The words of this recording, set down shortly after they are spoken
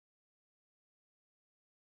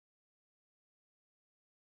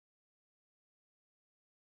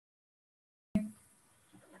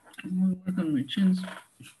I'm working on my chins.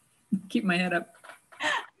 Keep my head up.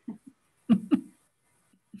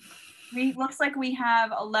 Looks like we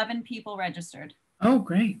have 11 people registered. Oh,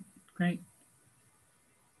 great, great.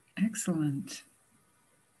 Excellent.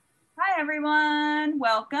 Hi, everyone.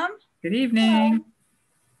 Welcome. Good evening.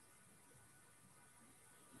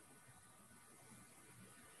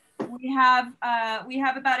 Hello. We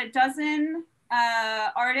have about a dozen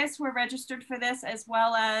artists who are registered for this, as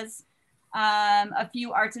well as a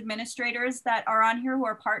few arts administrators that are on here who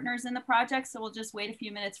are partners in the project. So we'll just wait a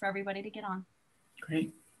few minutes for everybody to get on.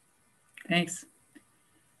 Great. Thanks.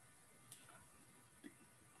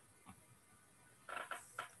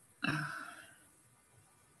 I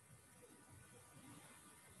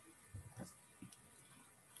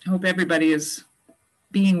hope everybody is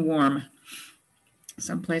being warm.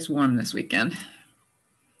 Someplace warm this weekend.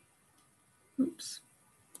 Oops.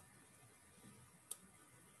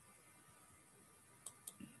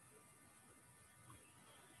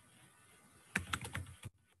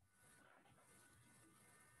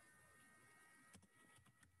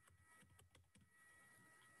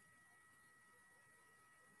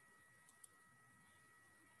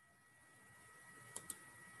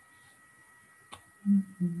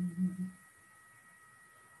 Mm-hmm.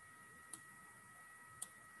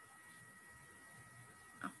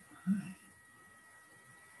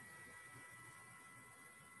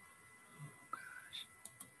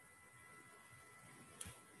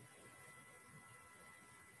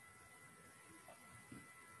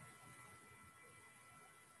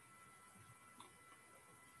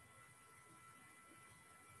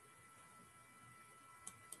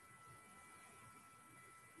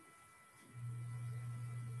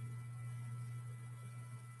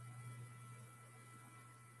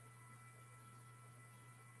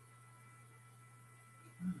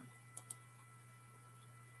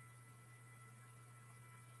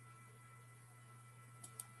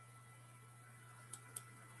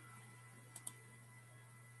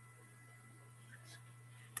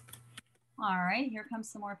 All right, here comes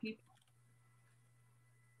some more people.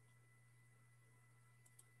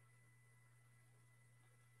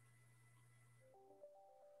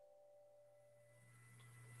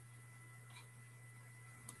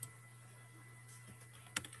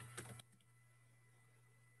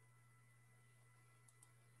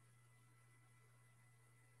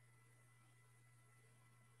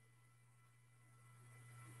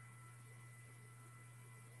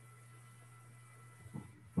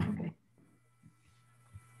 Okay.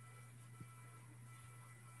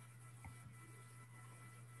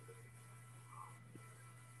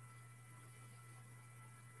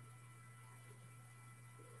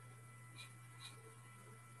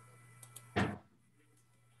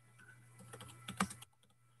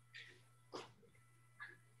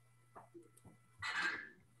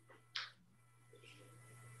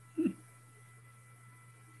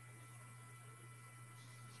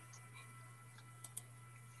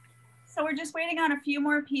 So we're just waiting on a few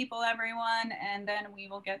more people, everyone, and then we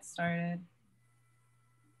will get started.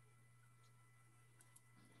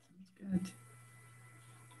 Sounds good.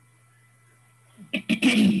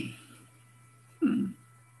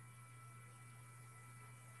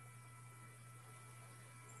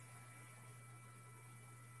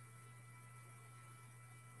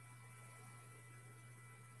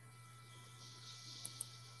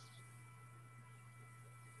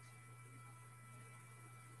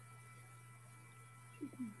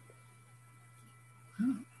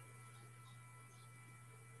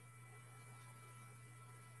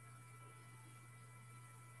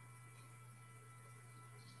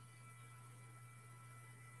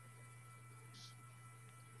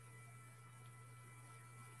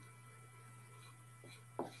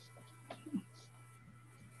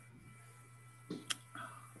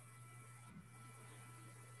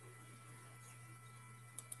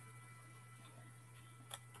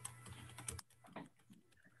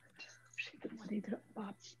 Oh.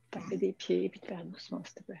 Tapper des pieds et puis de faire doucement,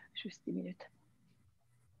 s'il te plaît. Juste 10 minutes.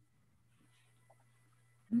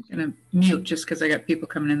 I'm going to mute just because I got people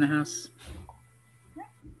coming in the house.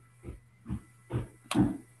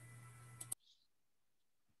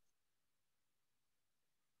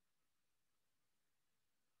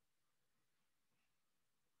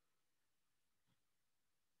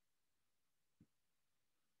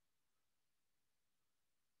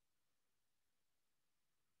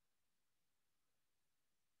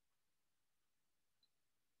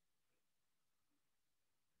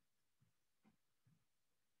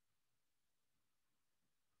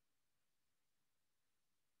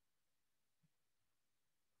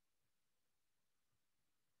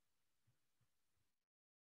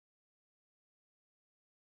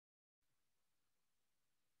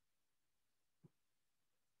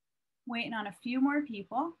 Waiting on a few more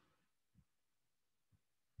people.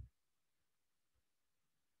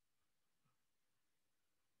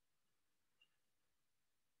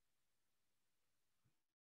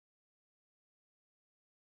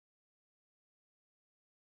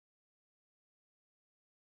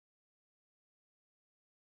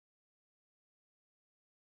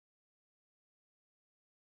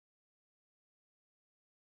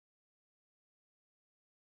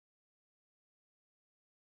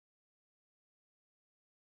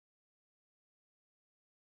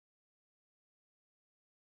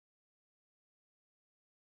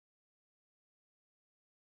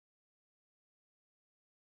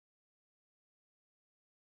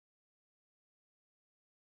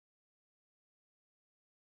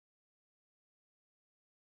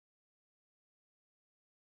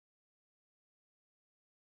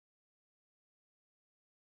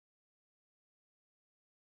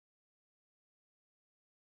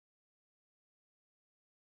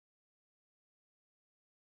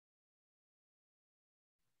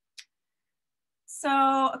 So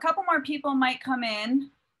a couple more people might come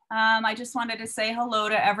in. I just wanted to say hello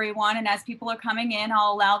to everyone. And as people are coming in,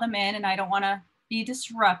 I'll allow them in, and I don't want to be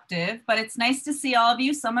disruptive, but it's nice to see all of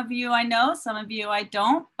you. Some of you I know, some of you I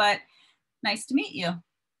don't, but nice to meet you.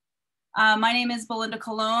 My name is Belinda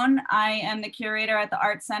Colon. I am the curator at the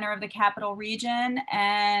Art Center of the Capital Region,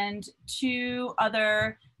 and three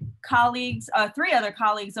other colleagues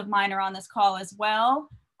of mine are on this call as well.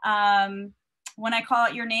 When I call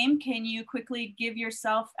out your name, can you quickly give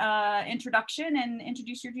yourself an introduction and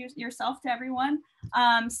introduce yourself to everyone?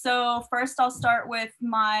 So first I'll start with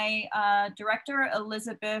my director,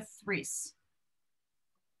 Elizabeth Reese.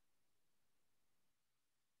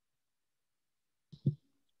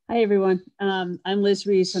 Hi, everyone. I'm Liz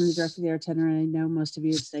Reese. I'm the director of the Art Center, and I know most of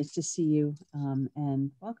you. It's nice to see you, and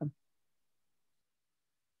welcome.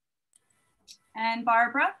 And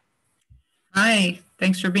Barbara. Hi,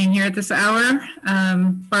 thanks for being here at this hour.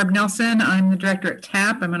 Barb Nelson, I'm the director at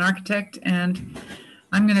TAP. I'm an architect, and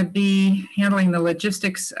I'm going to be handling the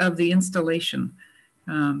logistics of the installation.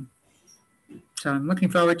 So I'm looking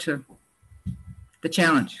forward to the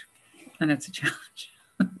challenge, and it's a challenge.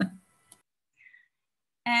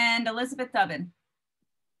 And Elizabeth Dubbin.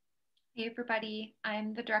 Hey everybody,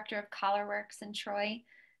 I'm the director of CollarWorks in Troy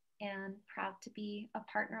and proud to be a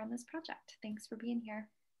partner on this project. Thanks for being here.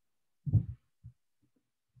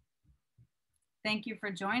 Thank you for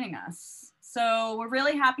joining us. So we're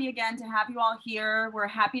really happy again to have you all here. We're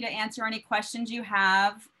happy to answer any questions you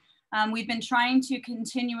have. We've been trying to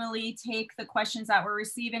continually take the questions that we're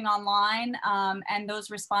receiving online and those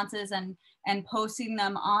responses and posting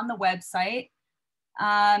them on the website.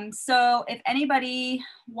 So if anybody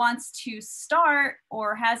wants to start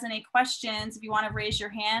or has any questions, if you want to raise your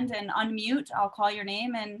hand and unmute, I'll call your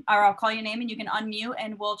name and you can unmute,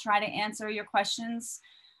 and we'll try to answer your questions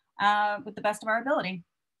with the best of our ability.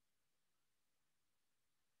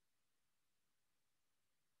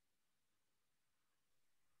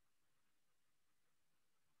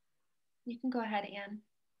 You can go ahead, Anne.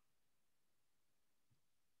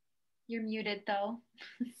 You're muted though.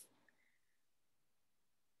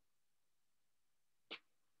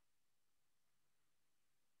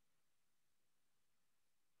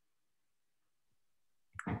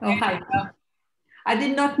 Oh, hi. I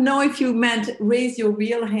did not know if you meant raise your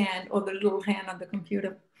real hand or the little hand on the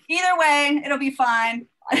computer. Either way, it'll be fine.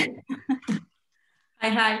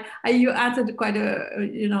 Hi. You answered quite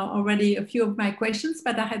already a few of my questions,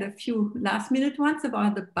 but I had a few last minute ones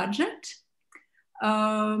about the budget.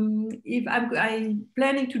 If I'm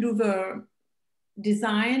planning to do the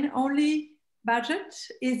design only budget,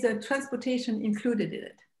 is the transportation included in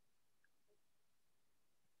it?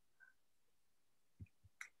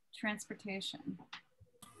 Transportation.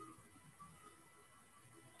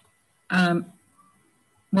 Well,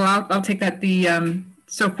 I'll take that.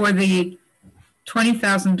 So for the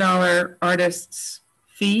 $20,000 artist's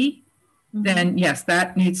fee, then yes,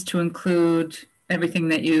 that needs to include everything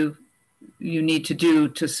that you need to do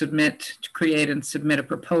to create and submit a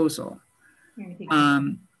proposal.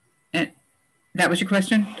 And that was your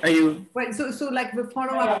question? Are you? Right. So like the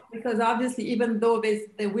follow-up, because obviously, even though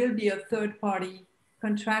there will be a third-party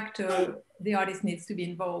contractor, the artist needs to be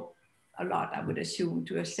involved a lot, I would assume,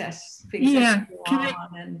 to assess things. Yeah.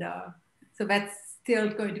 And so that's still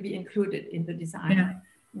going to be included in the design.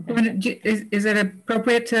 Yeah. Is it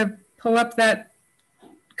appropriate to pull up that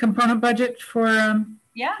component budget for?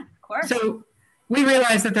 Yeah, of course. So we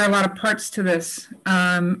realized that there are a lot of parts to this.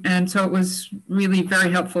 And so it was really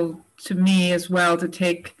very helpful to me as well to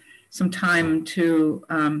take some time to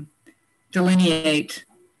delineate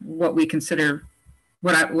what we consider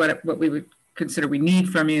what we would consider we need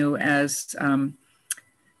from you as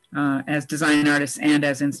design artists and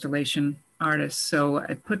as installation artists. So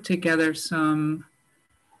I put together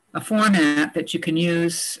a format that you can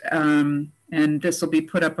use, and this will be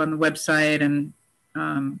put up on the website. And I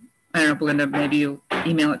don't know, Belinda, maybe you'll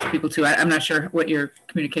email it to people too. I'm not sure what your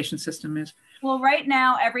communication system is. Well, right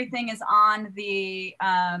now everything is on the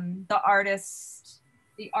artist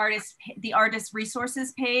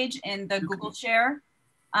resources page in the Google Share.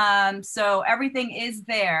 So everything is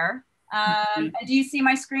there. Do you see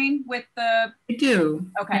my screen with the? I do.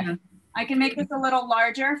 Okay. Yeah. I can make this a little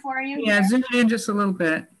larger for you. Yeah, zoom in just a little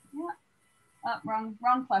bit. Yeah. Wrong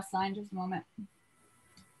plus sign. Just a moment.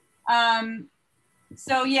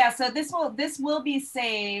 So yeah, so this will be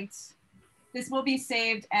saved. This will be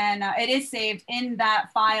saved, and it is saved in that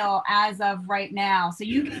file as of right now. So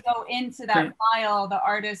you can go into that file, the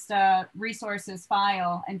artist resources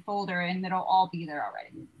file and folder, and it'll all be there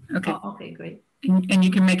already. Okay. Oh, okay, great. And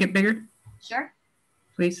you can make it bigger? Sure.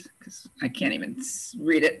 Please, because I can't even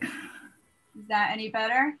read it. Is that any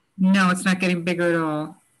better? No, it's not getting bigger at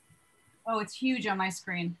all. Oh, it's huge on my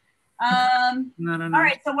screen. No. All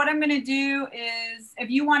right, so what I'm going to do is, if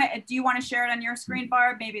you want to, do you want to share it on your screen,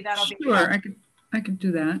 Barb? Maybe that'll be sure. I could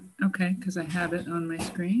do that. Okay, because I have it on my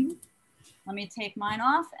screen. Let me take mine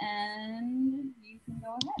off, and you can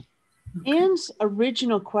go ahead. Okay. Anne's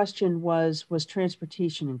original question was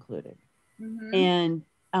transportation included? Mm-hmm.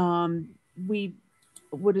 And we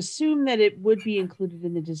would assume that it would be included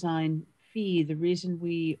in the design fee. The reason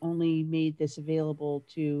we only made this available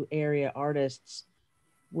to area artists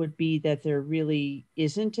would be that there really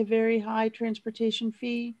isn't a very high transportation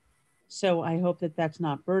fee. So I hope that that's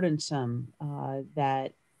not burdensome,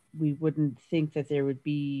 that we wouldn't think that there would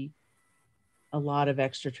be a lot of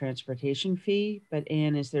extra transportation fee. But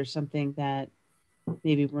Anne, is there something that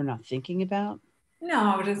maybe we're not thinking about?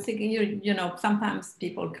 No, I was just thinking, you know, sometimes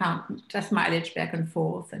people count just mileage back and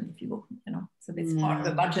forth, and if you know, so it's part of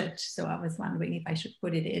the budget. So I was wondering if I should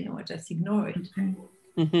put it in or just ignore it. Okay.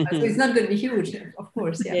 So it's not going to be huge, of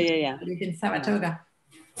course. Yeah. In Saratoga.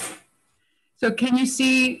 So can you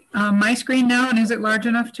see my screen now, and is it large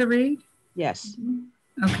enough to read? Yes.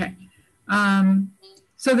 Okay.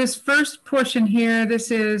 So this first portion here,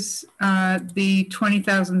 this is the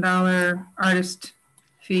 $20,000 artist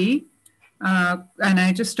fee. And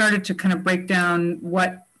I just started to kind of break down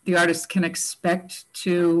what the artist can expect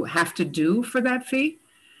to have to do for that fee.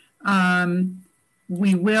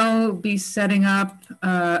 We will be setting up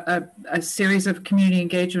a series of community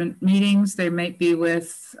engagement meetings. They might be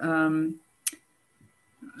with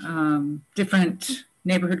different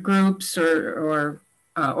neighborhood groups or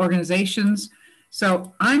organizations.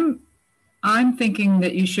 So I'm thinking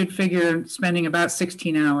that you should figure spending about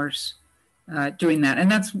 16 hours doing that. And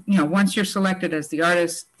that's, you know, once you're selected as the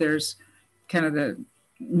artist, there's kind of the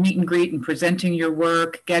meet and greet and presenting your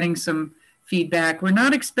work, getting some feedback. We're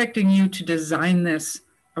not expecting you to design this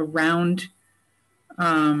around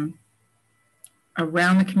the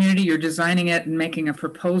community. You're designing it and making a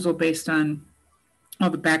proposal based on all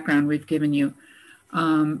the background we've given you.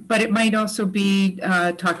 But it might also be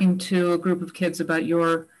talking to a group of kids about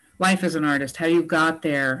your life as an artist, how you got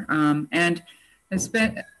there, and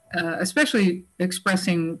especially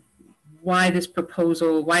expressing why this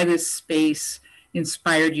proposal, why this space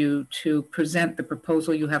inspired you to present the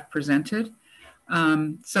proposal you have presented.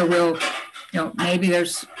 So we'll, you know, maybe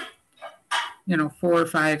there's, you know, 4 or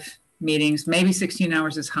 5 meetings, maybe 16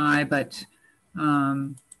 hours is high, but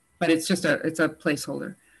it's just it's a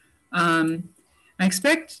placeholder. I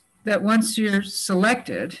expect that once you're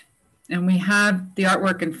selected and we have the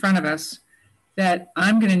artwork in front of us, that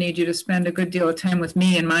I'm going to need you to spend a good deal of time with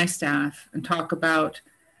me and my staff and talk about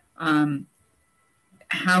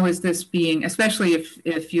how is this being, especially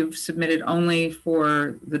if you've submitted only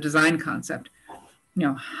for the design concept, you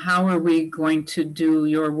know, how are we going to do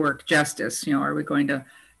your work justice? You know, are we going to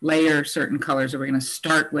layer certain colors? Are we going to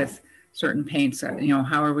start with certain paints? You know,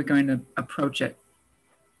 how are we going to approach it?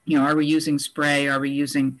 You know, are we using spray? Are we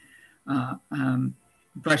using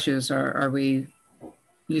brushes? Or are we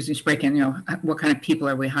using spray can? You know, what kind of people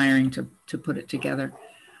are we hiring to put it together?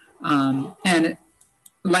 And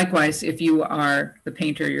likewise, if you are the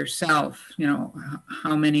painter yourself, you know,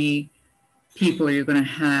 how many people are you going to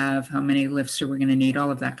have? How many lifts are we going to need?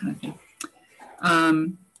 All of that kind of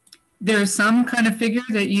thing. There's some kind of figure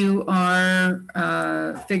that you are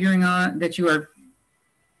figuring on, that you are,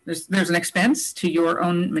 there's an expense to your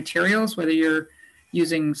own materials, whether you're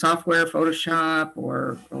using software, Photoshop,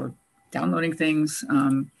 or downloading things,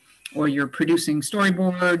 or you're producing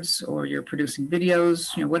storyboards, or you're producing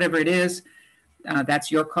videos, you know, whatever it is.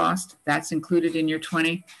 That's your cost. That's included in your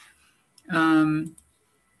 20.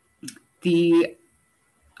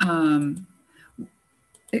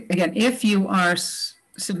 Again, if you are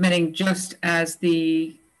submitting just as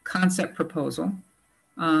the concept proposal,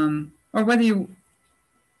 or whether you,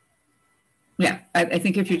 yeah, I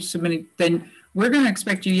think if you're submitting, then we're going to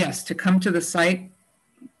expect you, yes, to come to the site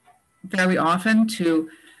fairly often to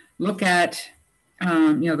look at,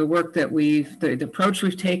 the work that the approach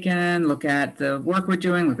we've taken, look at the work we're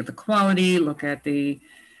doing, look at the quality, look at the,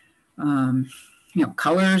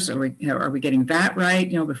 colors. Are we getting that right?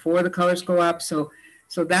 Before the colors go up. So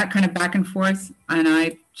that kind of back and forth. And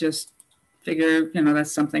I just figure,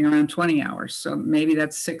 that's something around 20 hours. So maybe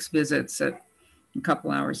that's 6 visits at a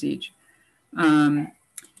couple hours each.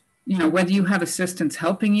 Whether you have assistants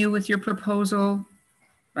helping you with your proposal,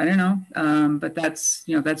 I don't know, but that's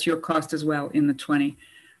your cost as well in the 20.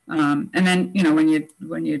 And then,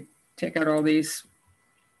 when you take out all these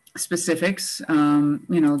specifics,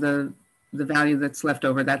 the value that's left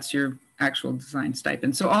over, that's your actual design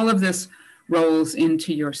stipend. So all of this rolls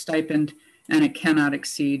into your stipend, and it cannot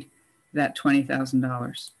exceed that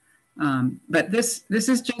 $20,000. But this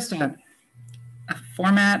is just a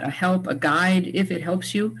format, a help, a guide, if it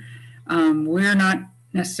helps you. We're not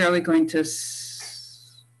necessarily going to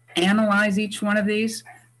analyze each one of these,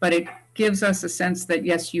 but it gives us a sense that,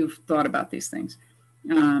 yes, you've thought about these things.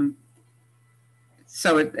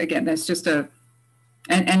 So again, that's just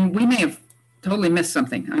and we may have totally missed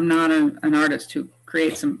something. I'm not an artist who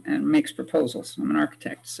creates and makes proposals. I'm an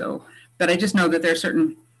architect. So, but I just know that there are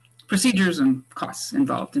certain procedures and costs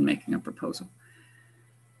involved in making a proposal.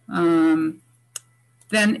 Then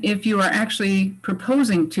if you are actually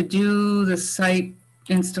proposing to do the site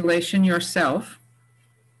installation yourself,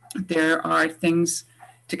 there are things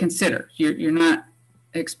to consider. You're not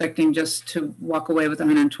expecting just to walk away with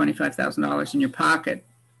 $125,000 in your pocket,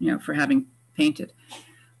 for having painted.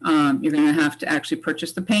 You're going to have to actually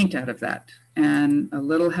purchase the paint out of that. And a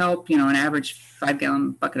little help, an average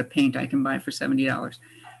 5-gallon bucket of paint I can buy for $70.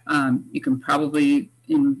 You can probably,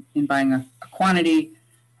 in buying a quantity,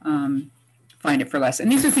 find it for less.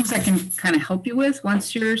 And these are things I can kind of help you with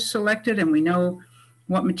once you're selected and we know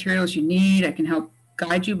what materials you need. I can help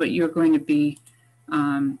guide you, but you're going to be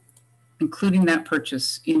including that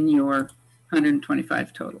purchase in your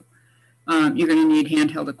 125 total. You're going to need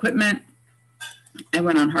handheld equipment. I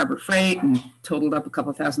went on Harbor Freight and totaled up a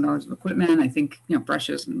couple $1,000s of equipment. I think,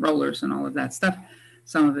 brushes and rollers and all of that stuff.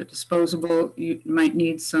 Some of it disposable. You might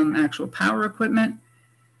need some actual power equipment.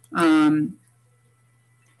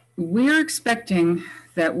 We're expecting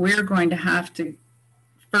that we're going to have to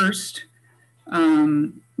first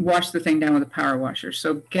wash the thing down with a power washer.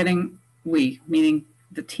 So meaning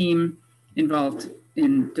the team involved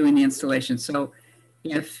in doing the installation. So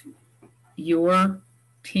if your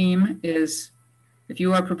team if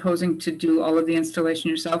you are proposing to do all of the installation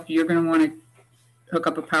yourself, you're going to want to hook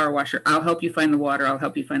up a power washer. I'll help you find the water. I'll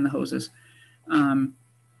help you find the hoses.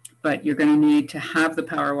 But you're going to need to have the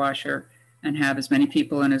power washer and have as many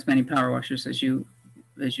people and as many power washers as you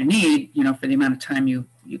need, for the amount of time you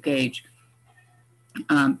gauge.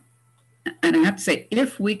 And I have to say,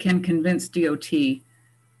 if we can convince DOT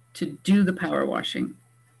to do the power washing,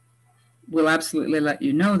 we'll absolutely let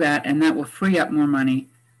you know that, and that will free up more money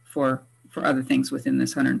for other things within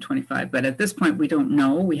this 125. But at this point, we don't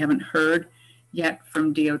know. We haven't heard yet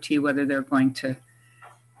from DOT whether they're going to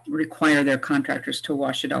require their contractors to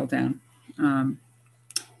wash it all down.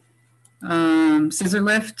 Scissor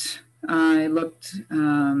lift, I looked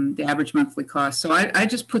the average monthly cost. So I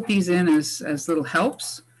just put these in as little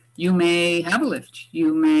helps. You may have a lift.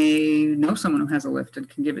 You may know someone who has a lift and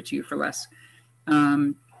can give it to you for less.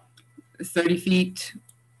 30 feet,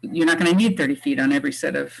 you're not going to need 30 feet on every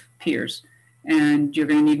set of piers. And you're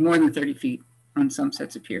going to need more than 30 feet on some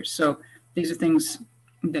sets of piers. So these are things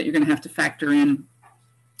that you're going to have to factor in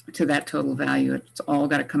to that total value. It's all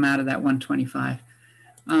got to come out of that 125.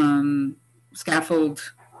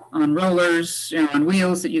 Scaffold on rollers, on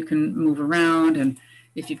wheels that you can move around. And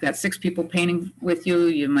if you've got 6 people painting with you,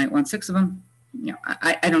 you might want 6 of them.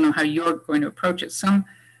 I don't know how you're going to approach it. Some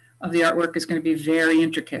of the artwork is going to be very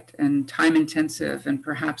intricate and time intensive and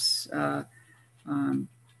perhaps,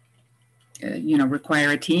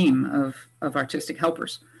 require a team of artistic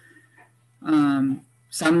helpers. Some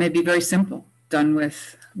may be very simple, done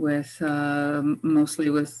with mostly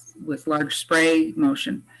with large spray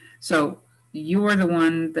motion. So you are the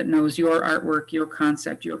one that knows your artwork, your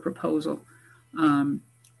concept, your proposal.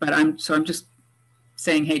 But I'm just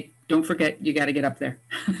saying, hey, don't forget, you got to get up there.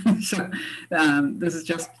 So this is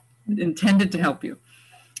just intended to help you.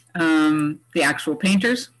 The actual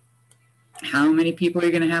painters, how many people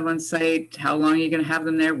you're going to have on site, how long you're going to have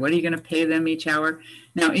them there, what are you going to pay them each hour.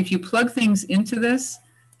 Now, if you plug things into this,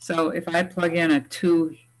 so if I plug in a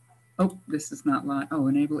 2, oh, this is not live. Oh,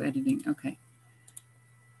 enable editing. Okay.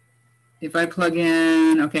 If I plug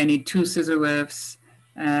in, okay, I need 2 scissor lifts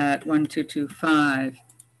at 1,225,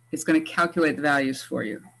 it's going to calculate the values for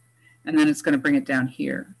you. And then it's going to bring it down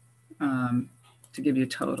here to give you a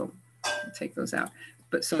total. I'll take those out.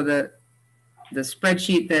 But so the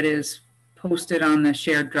spreadsheet that is posted on the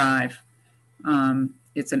shared drive,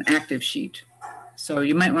 it's an active sheet. So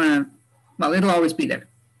you might want to, well, it'll always be there.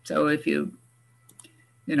 So if you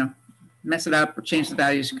mess it up or change the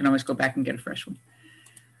values, you can always go back and get a fresh one.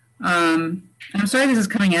 I'm sorry this is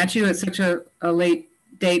coming at you at such a late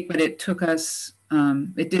date, but it took us,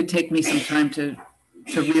 it did take me some time to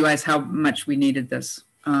realize how much we needed this,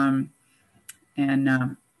 and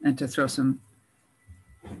to throw some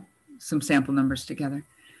sample numbers together.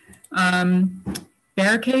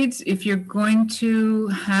 Barricades, if you're going to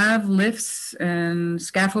have lifts and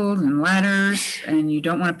scaffolds and ladders and you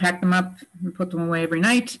don't want to pack them up and put them away every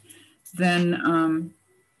night, then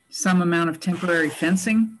some amount of temporary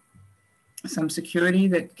fencing, some security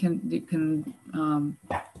that you can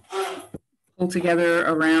pull together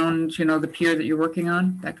around, the pier that you're working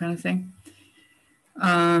on, that kind of thing.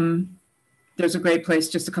 There's a great place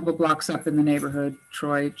just a couple blocks up in the neighborhood,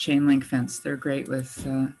 Troy chain link fence. They're great with,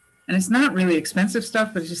 and it's not really expensive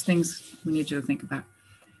stuff, but it's just things we need you to think about.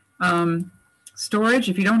 Storage,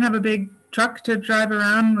 if you don't have a big truck to drive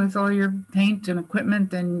around with all your paint and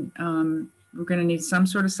equipment, then we're going to need some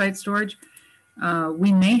sort of site storage.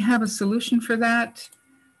 We may have a solution for that.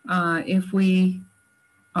 If we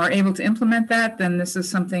are able to implement that, then this is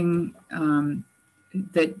something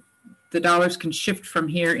that the dollars can shift from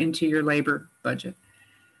here into your labor budget.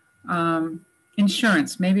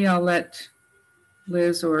 Insurance, maybe I'll let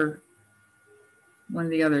Liz or one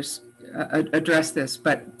of the others address this,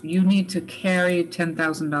 but you need to carry a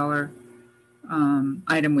 $10,000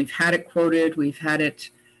 item. We've had it quoted, we've had it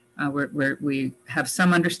where we have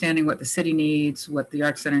some understanding what the city needs, what the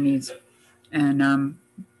Art Center needs, and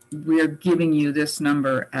we're giving you this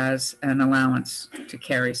number as an allowance to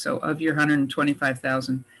carry. So of your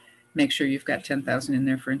 $125,000, make sure you've got $10,000 in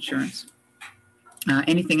there for insurance.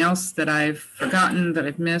 Anything else that I've forgotten, that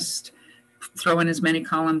I've missed, throw in as many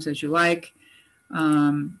columns as you like.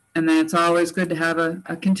 And then it's always good to have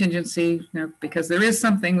a contingency, because there is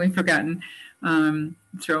something we've forgotten.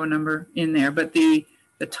 Throw a number in there, but the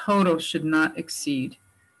total should not exceed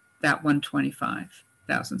that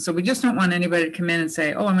 $125,000. So we just don't want anybody to come in and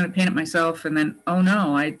say, oh, I'm going to paint it myself, and then, oh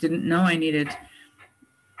no, I didn't know I needed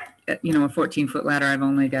a 14-foot ladder. I've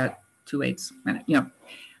only got 2/8.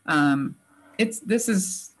 This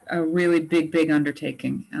is a really big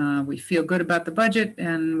undertaking. We feel good about the budget,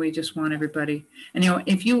 and we just want everybody. And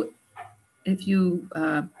if you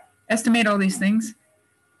estimate all these things,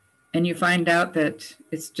 and you find out that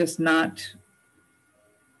it's just not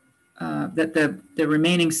that the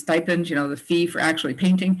remaining stipend, the fee for actually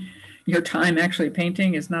painting, your time actually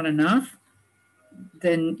painting is not enough,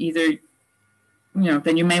 then either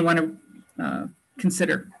then you may want to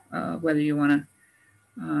consider whether you want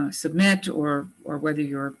to submit or whether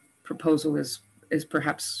your proposal is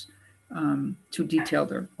perhaps too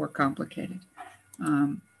detailed or complicated.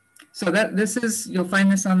 So you'll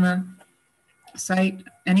find this on the site.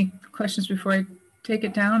 Any questions before I take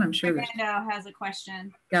it down? I'm sure Fernando has a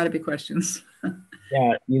question. Got to be questions.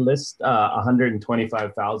 Yeah, you list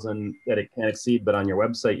 125,000 that it can't exceed, but on your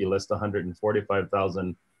website you list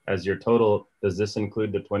 145,000 as your total. Does this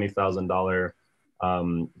include the $20,000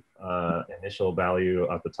 initial value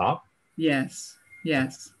at the top? Yes.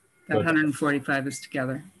 That 145 is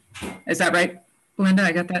together. Is that right, Belinda?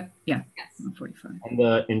 I got that? Yeah. Yes. 145. And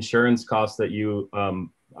the insurance cost that you,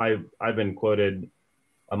 I've been quoted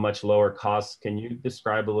a much lower cost. Can you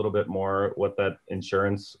describe a little bit more what that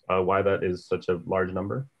insurance, why that is such a large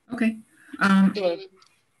number? Okay.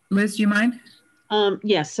 Liz, do you mind?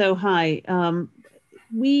 Yes. So hi.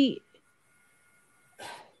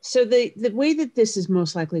 So the way that this is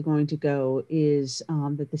most likely going to go is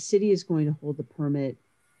that the city is going to hold the permit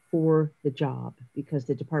for the job, because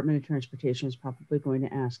the Department of Transportation is probably going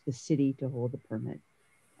to ask the city to hold the permit.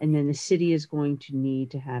 And then the city is going to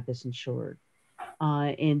need to have this insured.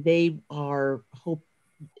 And they are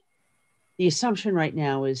the assumption right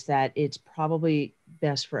now is that it's probably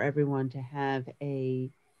best for everyone to have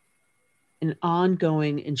an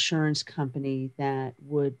ongoing insurance company that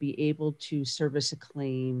would be able to service a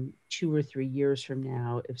claim 2 or 3 years from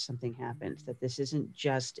now if something happens, that this isn't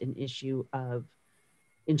just an issue of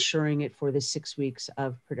insuring it for the 6 weeks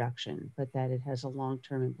of production, but that it has a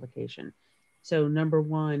long-term implication. So number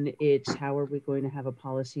one, it's how are we going to have a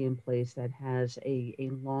policy in place that has a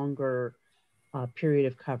longer period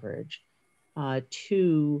of coverage?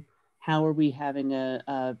 Two, how are we having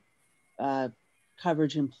a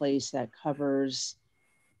coverage in place that covers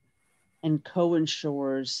and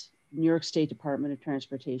co-insures New York State Department of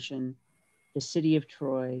Transportation, the City of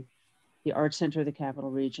Troy, the Art Center of the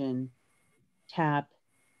Capital Region, TAP,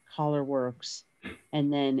 CollarWorks,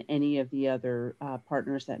 and then any of the other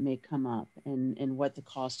partners that may come up, and what the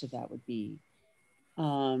cost of that would be.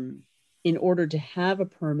 In order to have a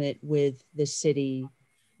permit with the city,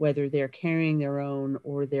 whether they're carrying their own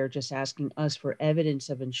or they're just asking us for evidence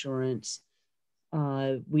of insurance,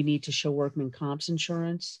 we need to show workman comp's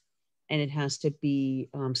insurance, and it has to be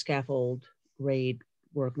scaffold grade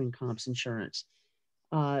workman comp's insurance.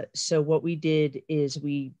 So what we did is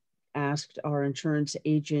we asked our insurance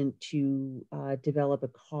agent to develop a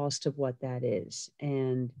cost of what that is.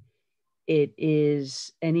 And it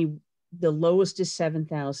is the lowest is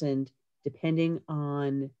 7,000, depending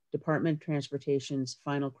on Department of Transportation's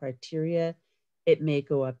final criteria, it may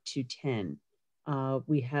go up to 10.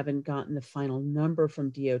 We haven't gotten the final number from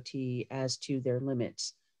DOT as to their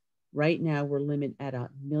limits. Right now, we're limited at $1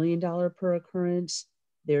 million per occurrence.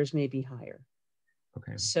 Theirs may be higher.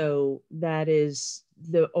 Okay. So that is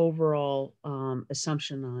the overall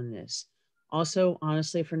assumption on this. Also,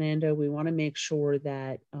 honestly, Fernando, we want to make sure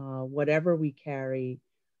that whatever we carry,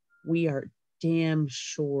 we are damn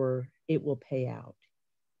sure it will pay out,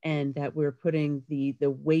 and that we're putting the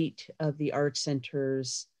weight of the art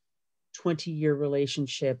center's 20-year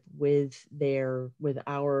relationship with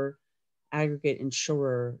our aggregate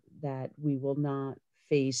insurer, that we will not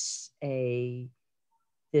face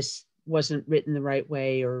this wasn't written the right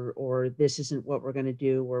way, or this isn't what we're going to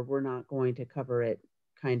do, or we're not going to cover it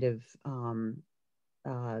kind of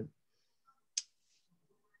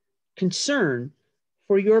concern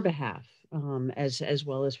for your behalf, as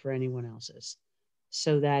well as for anyone else's.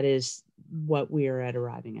 So that is what we are at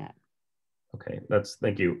arriving at. Okay,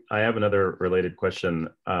 thank you. I have another related question.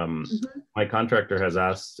 My contractor has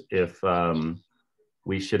asked if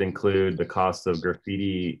we should include the cost of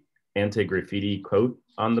anti-graffiti quote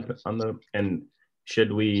on the, and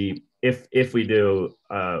should we, if we do,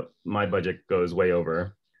 my budget goes way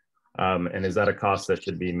over. And is that a cost that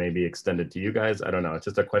should be maybe extended to you guys? I don't know. It's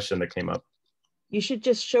just a question that came up. You should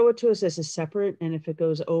just show it to us as a separate, and if it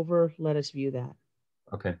goes over, let us view that.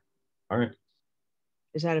 Okay. All right.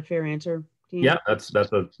 Is that a fair answer, Dean? Yeah, that's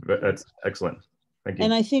excellent. Thank you.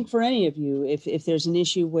 And I think for any of you, if there's an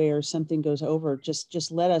issue where something goes over,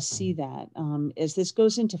 just let us see that. As this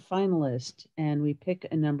goes into finalist and we pick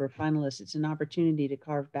a number of finalists, it's an opportunity to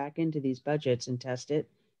carve back into these budgets and test it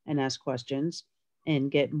and ask questions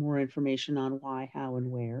and get more information on why, how,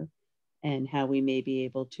 and where, and how we may be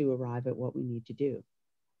able to arrive at what we need to do.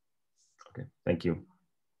 Okay, thank you.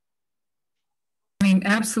 I mean,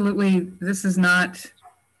 absolutely, this is not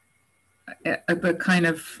the kind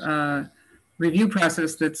of review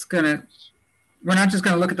process that's we're not just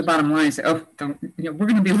gonna look at the bottom line and say, oh, we're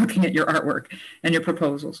gonna be looking at your artwork and your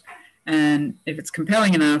proposals. And if it's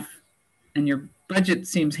compelling enough and your budget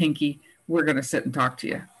seems hinky, we're gonna sit and talk to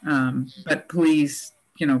you. But please,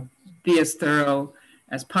 be as thorough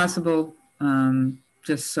as possible,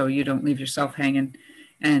 just so you don't leave yourself hanging.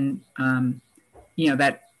 And,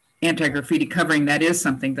 that anti-graffiti covering, that is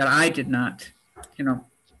something that I did not,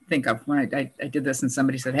 think of when I did this, and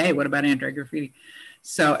somebody said, hey, what about anti-graffiti?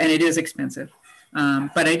 So, and it is expensive.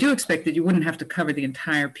 But I do expect that you wouldn't have to cover the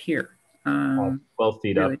entire pier. 12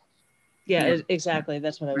 feet really. up. Yeah, exactly.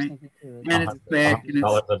 That's what I was thinking too. And it's thick.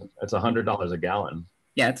 It's $100 a gallon.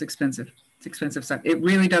 Yeah, it's expensive. It's expensive stuff. It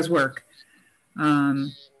really does work,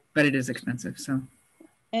 but it is expensive. So.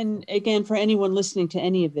 And again, for anyone listening to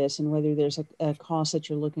any of this, and whether there's a cost that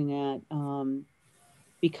you're looking at,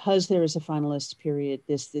 because there is a finalist period,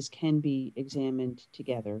 this can be examined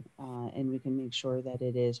together, and we can make sure that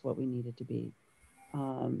it is what we need it to be.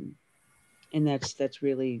 And that's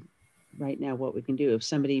really right now what we can do. If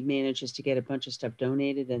somebody manages to get a bunch of stuff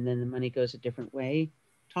donated and then the money goes a different way,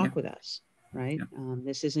 talk with us, right?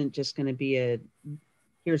 This isn't just going to be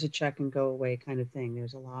here's a check and go away kind of thing.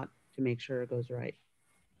 There's a lot to make sure it goes right.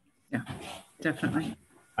 Yeah, definitely.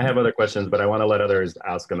 I have other questions, but I want to let others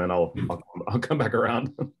ask them, and I'll come back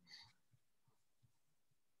around.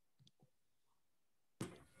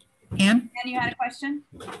 Ann, you had a question?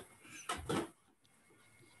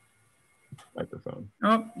 Microphone.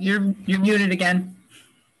 Oh, you're muted again.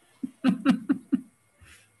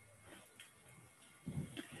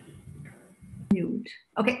 Mute.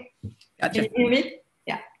 Okay. Gotcha. Can you hear me?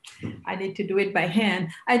 Yeah. I need to do it by hand.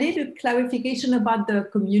 I need a clarification about the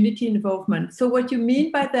community involvement. So what you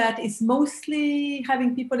mean by that is mostly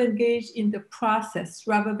having people engaged in the process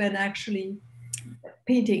rather than actually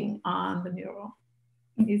painting on the mural.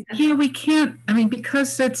 Yeah, we can't, I mean,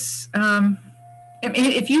 because it's,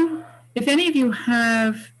 if any of you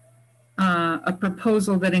have a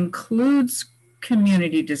proposal that includes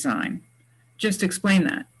community design, just explain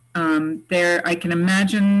that. I can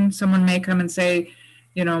imagine someone may come and say,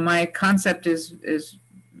 you know, my concept is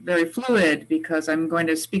very fluid because I'm going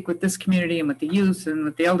to speak with this community and with the youth and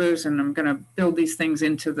with the elders, and I'm going to build these things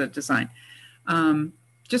into the design.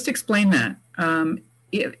 Just explain that.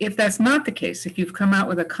 If that's not the case, if you've come out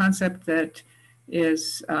with a concept that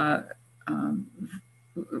is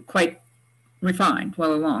quite refined,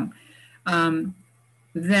 well along,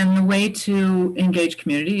 then the way to engage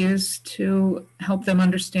community is to help them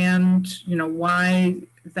understand, you know, why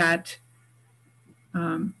that,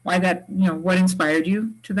 you know, what inspired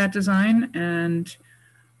you to that design. And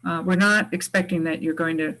we're not expecting that you're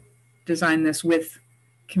going to design this with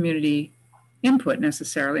community input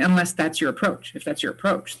necessarily, unless that's your approach. If that's your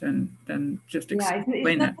approach, then just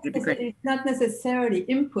explain that. It'd be great. It's not necessarily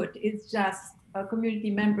input, it's just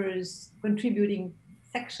community members contributing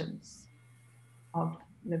sections of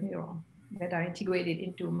the mural that are integrated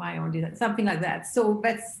into my own design, something like that. So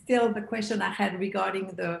that's still the question I had regarding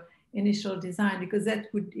the initial design, because that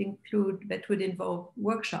would involve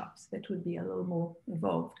workshops that would be a little more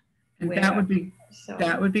involved. And that would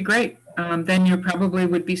be great. Then you probably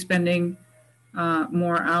would be spending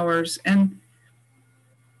more hours, and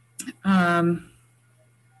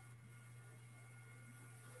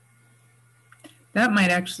that might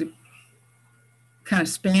actually kind of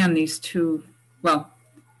span these two. Well,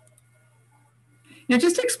 you know,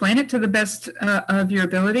 just explain it to the best of your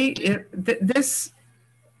ability. This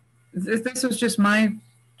was just my,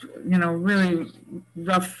 you know, really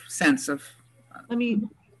rough sense of. Can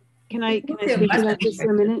I speak to that just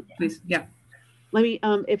for a minute? Please, yeah. Let me,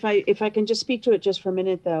 if I can just speak to it just for a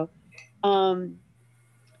minute though.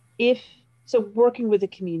 Working with the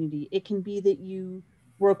community, it can be that you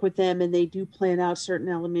work with them and they do plan out certain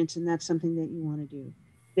elements, and that's something that you want to do.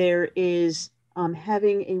 There is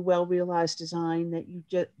having a well-realized design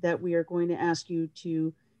that we are going to ask you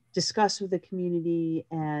to discuss with the community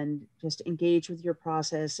and just engage with your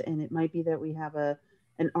process. And it might be that we have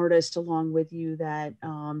an artist along with you that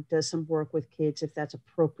does some work with kids if that's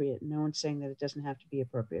appropriate. No one's saying that it doesn't have to be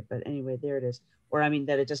appropriate, but anyway, there it is. Or I mean,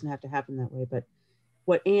 that it doesn't have to happen that way. But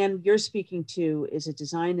what Anne, you're speaking to is a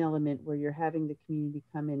design element where you're having the community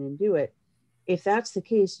come in and do it. If that's the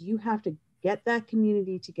case, you have to get that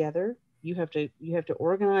community together. You have to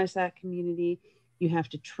organize that community. You have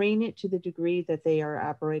to train it to the degree that they are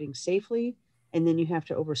operating safely. And then you have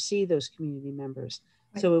to oversee those community members.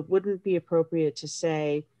 Right. So it wouldn't be appropriate to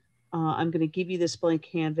say, I'm going to give you this blank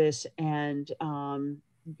canvas and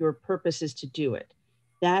your purpose is to do it.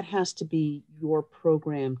 That has to be your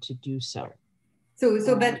program to do so. So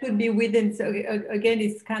that would be within, so again,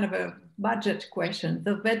 it's kind of a budget question.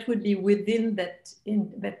 So that would be within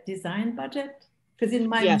that design budget? Because in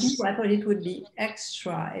my view, I thought it would be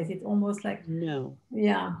extra. Is it almost like? No.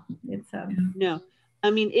 Yeah, it's no.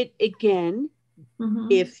 I mean, it again,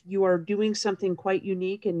 if you are doing something quite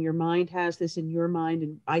unique and your mind has this in your mind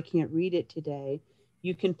and I can't read it today,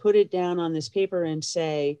 you can put it down on this paper and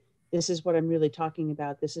say, this is what I'm really talking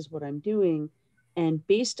about. This is what I'm doing. And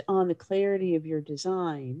based on the clarity of your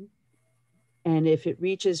design, and if it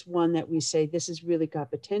reaches one that we say, this has really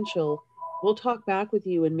got potential, we'll talk back with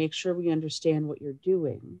you and make sure we understand what you're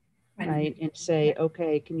doing, right? And say,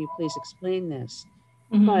 okay, can you please explain this?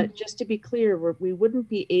 But just to be clear, we wouldn't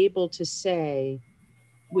be able to say,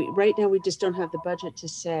 right now we just don't have the budget to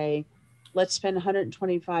say, let's spend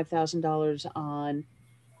 $125,000 on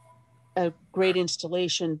a great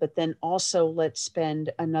installation, but then also let's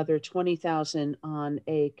spend another $20,000 on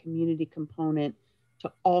a community component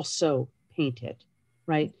to also paint it,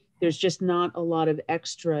 right? There's just not a lot of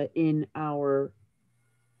extra in our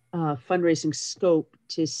fundraising scope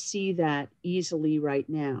to see that easily right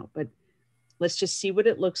now, but let's just see what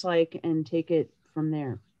it looks like and take it from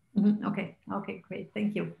there. Okay, great,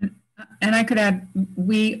 thank you. And I could add,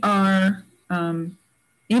 we are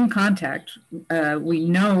in contact. We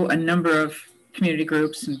know a number of community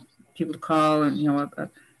groups and people to call, and you know,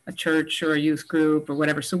 a church or a youth group or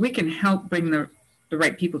whatever, so we can help bring the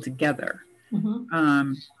right people together.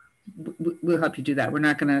 We'll help you do that. We're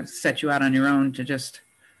not going to set you out on your own to just,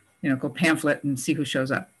 you know, go pamphlet and see who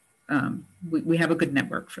shows up. We have a good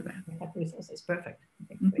network for that. We have resources. Perfect.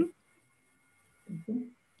 Okay, great.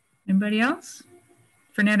 Anybody else?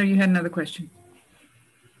 Fernando, you had another question.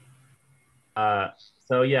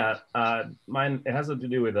 So yeah, mine, it has to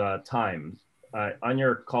do with time. On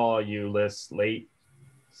your call, you list late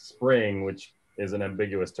spring, which is an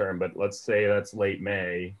ambiguous term, but let's say that's late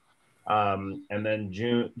May. And then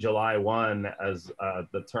July 1 as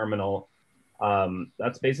the terminal.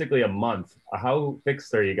 That's basically a month. How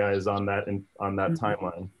fixed are you guys on that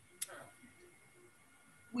timeline?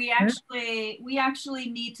 We actually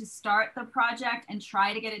need to start the project and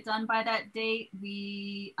try to get it done by that date.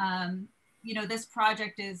 We, you know, this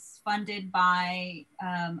project is funded by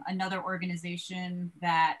another organization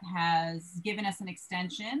that has given us an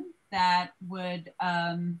extension that would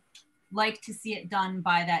like to see it done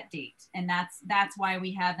by that date. And that's why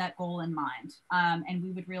we have that goal in mind. And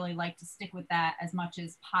we would really like to stick with that as much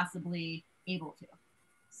as possibly able to.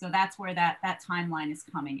 So that's where that timeline is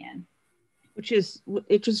coming in. Which is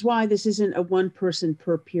why this isn't a one person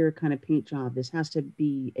per peer kind of paint job. This has to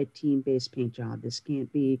be a team-based paint job. This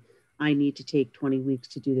can't be, I need to take 20 weeks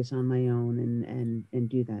to do this on my own and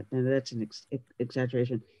do that. Now, that's an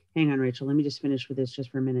exaggeration. Hang on, Rachel. Let me just finish with this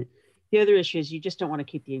just for a minute. The other issue is you just don't want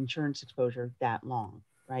to keep the insurance exposure that long,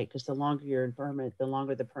 right? Because the longer you're in permit, the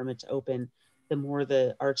longer the permit's open, the more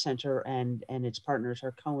the art center and its partners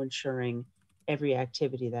are co-insuring every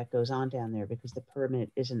activity that goes on down there, because the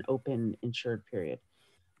permit is an open insured period.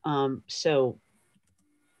 So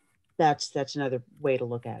that's another way to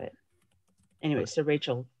look at it. Anyway, so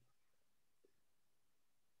Rachel.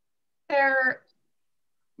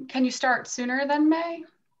 Can you start sooner than May?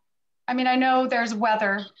 I mean, I know there's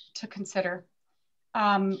weather to consider.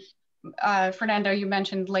 Fernando, you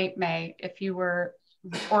mentioned late May. If you were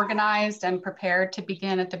organized and prepared to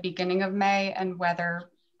begin at the beginning of May and weather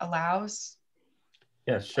allows.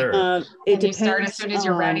 Yeah, sure. It depends. You start as soon as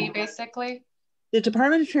you're ready, basically. The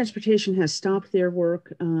Department of Transportation has stopped their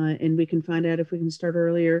work, and we can find out if we can start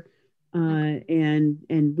earlier,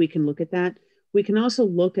 and we can look at that. We can also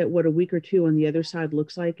look at what a week or two on the other side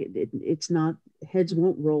looks like. It's not, heads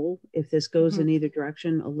won't roll if this goes in either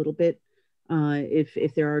direction a little bit.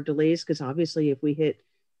 If there are delays, because obviously if we hit,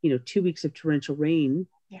 2 weeks of torrential rain,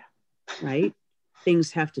 right,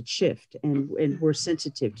 things have to shift, and we're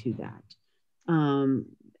sensitive to that.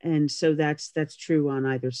 And so that's true on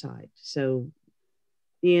either side. So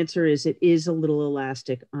the answer is it is a little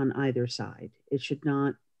elastic on either side. It should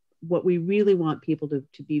not, what we really want people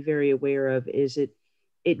to be very aware of is it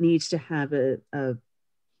needs to have a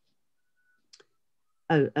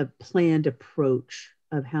planned approach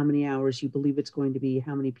of how many hours you believe it's going to be,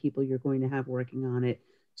 how many people you're going to have working on it,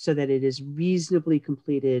 so that it is reasonably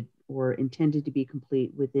completed or intended to be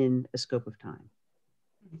complete within a scope of time.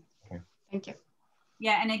 Okay. Thank you.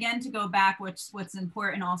 Yeah, and again, to go back, what's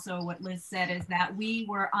important also, what Liz said, is that we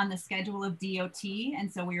were on the schedule of DOT,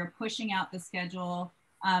 and so we were pushing out the schedule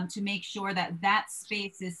to make sure that that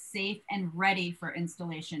space is safe and ready for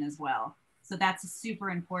installation as well. So that's a super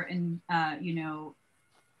important,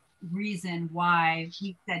 reason why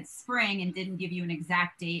we said spring and didn't give you an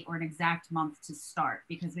exact date or an exact month to start,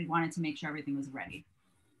 because we wanted to make sure everything was ready.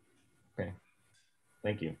 Okay,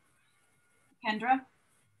 thank you. Kendra?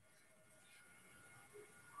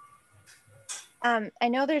 I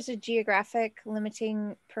know there's a geographic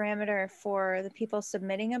limiting parameter for the people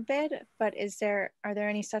submitting a bid, but are there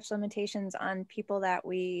any such limitations on people that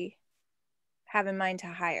we have in mind to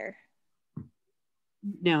hire?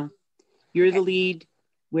 No, you're okay. The lead,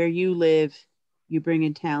 where you live, you bring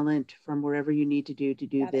in talent from wherever you need to do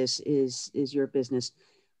this is your business.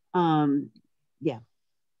 Yeah.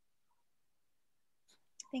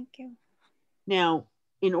 Thank you. Now,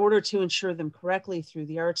 in order to insure them correctly through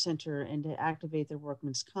the Art Center and to activate their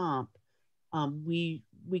workman's comp, we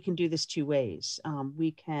can do this two ways.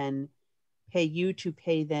 We can pay you to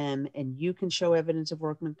pay them, and you can show evidence of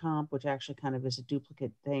workman comp, which actually kind of is a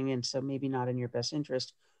duplicate thing, and so maybe not in your best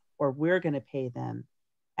interest, or we're going to pay them,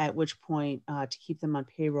 at which point to keep them on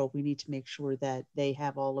payroll, we need to make sure that they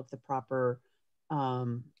have all of the proper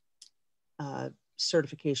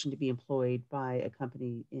certification to be employed by a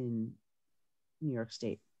company in New York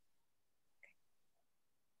State.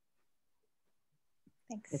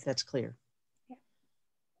 Thanks. If that's clear. Yeah.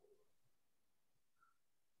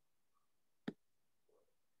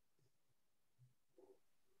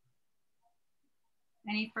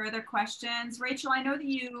 Any further questions? Rachel, I know that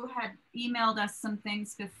you had emailed us some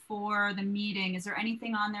things before the meeting. Is there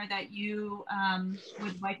anything on there that you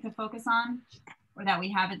would like to focus on or that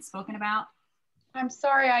we haven't spoken about? I'm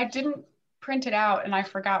sorry, I didn't print it out and I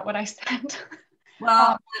forgot what I sent.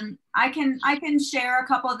 Well, I can share a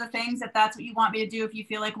couple of the things if that's what you want me to do. If you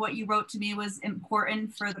feel like what you wrote to me was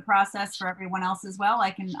important for the process for everyone else as well,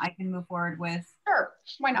 I can move forward with. Sure,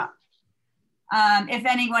 why not? If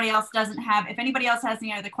anybody else has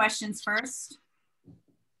any other questions first.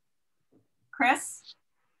 Chris?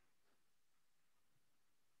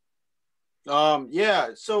 Yeah,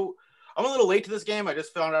 so I'm a little late to this game. I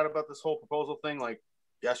just found out about this whole proposal thing like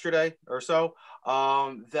yesterday or so.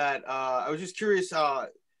 I was just curious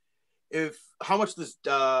if how much this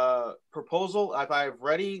proposal, if I have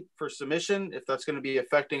ready for submission, if that's going to be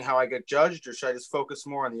affecting how I get judged, or should I just focus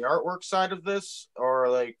more on the artwork side of this, or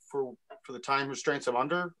like for the time restraints I'm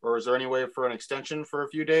under, or is there any way for an extension for a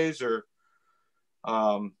few days, or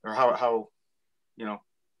how you know,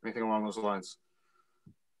 anything along those lines?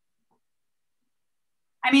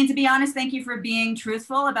 I mean, to be honest, thank you for being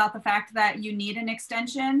truthful about the fact that you need an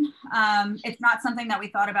extension. It's not something that we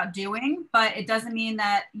thought about doing, but it doesn't mean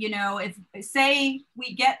that, you know, if say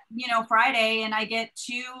we get, you know, Friday and I get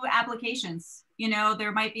 2 applications, you know,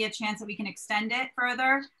 there might be a chance that we can extend it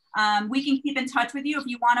further. We can keep in touch with you if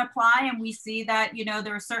you want to apply and we see that, you know,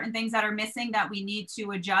 there are certain things that are missing that we need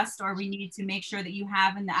to adjust or we need to make sure that you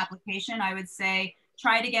have in the application. I would say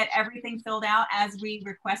try to get everything filled out as we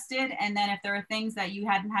requested. And then if there are things that you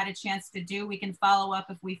hadn't had a chance to do, we can follow up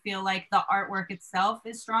if we feel like the artwork itself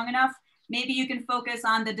is strong enough. Maybe you can focus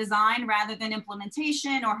on the design rather than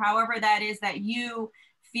implementation, or however that is that you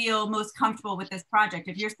feel most comfortable with this project.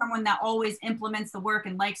 If you're someone that always implements the work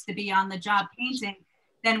and likes to be on the job painting,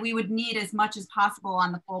 then we would need as much as possible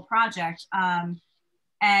on the full project.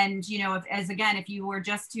 And, you know, if you were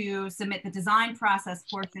just to submit the design process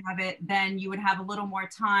portion of it, then you would have a little more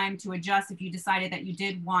time to adjust if you decided that you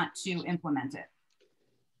did want to implement it.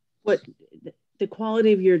 What the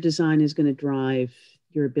quality of your design is going to drive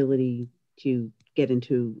your ability to get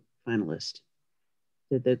into finalist.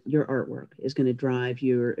 Your artwork is going to drive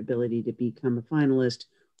your ability to become a finalist,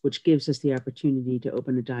 which gives us the opportunity to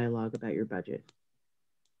open a dialogue about your budget.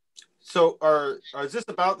 So is this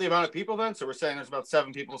about the amount of people then? So we're saying there's about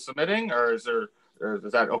 7 people submitting, or is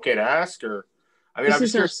that okay to ask? Or I mean,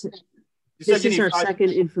 this is our second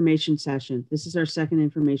information session. This is our second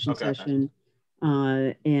information session.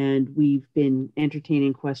 And we've been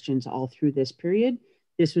entertaining questions all through this period.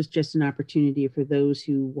 This was just an opportunity for those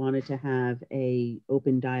who wanted to have a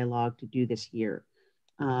open dialogue to do this here.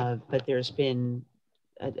 But there's been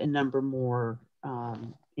a number more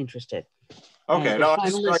interested. Okay, no,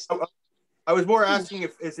 I was more asking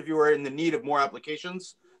if you were in the need of more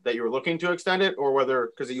applications that you were looking to extend it, or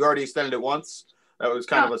whether, because you already extended it once, that was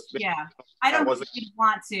kind of a... Yeah, I don't think we'd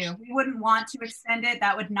want to. We wouldn't want to extend it.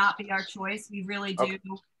 That would not be our choice. We really do.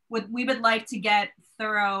 Okay. We would like to get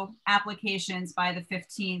thorough applications by the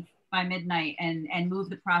 15th by midnight and move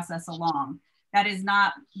the process along. That is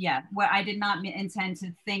not, what I did not intend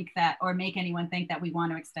to think that or make anyone think that we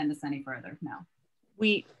want to extend this any further. No.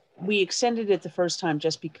 We extended it the first time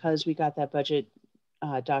just because we got that budget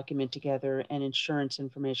document together and insurance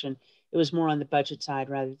information. It was more on the budget side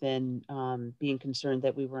rather than being concerned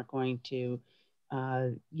that we weren't going to,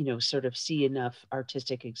 sort of see enough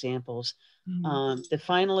artistic examples. Mm-hmm. The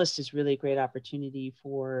finalist is really a great opportunity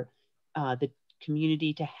for the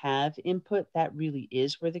community to have input. That really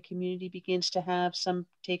is where the community begins to have some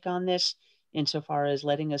take on this, insofar as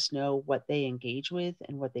letting us know what they engage with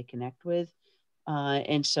and what they connect with.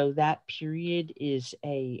 And so that period is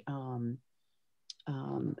a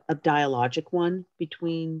dialogic one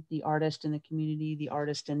between the artist and the community, the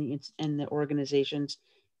artist and the organizations.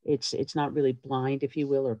 It's not really blind, if you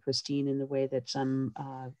will, or pristine in the way that some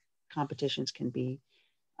competitions can be.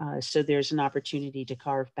 So there's an opportunity to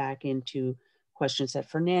carve back into questions that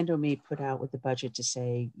Fernando may put out with the budget to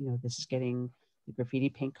say, this is getting the graffiti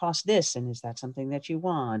paint cost this, and is that something that you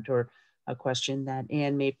want? Or a question that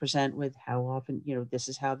Anne may present with how often, this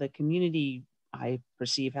is how the community, I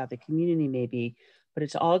perceive how the community may be, but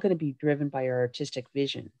it's all going to be driven by our artistic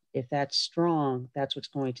vision. If that's strong, that's what's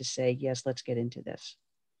going to say, yes, let's get into this.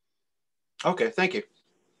 Okay, thank you.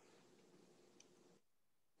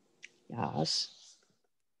 Yes.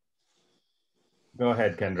 Go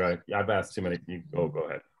ahead, Kendra. I've asked too many. You go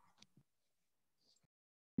ahead.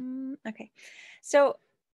 Okay, so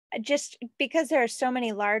just because there are so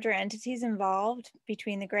many larger entities involved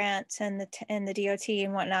between the grants and the DOT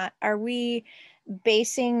and whatnot, are we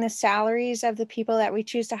basing the salaries of the people that we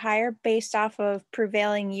choose to hire based off of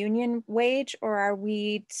prevailing union wage, or are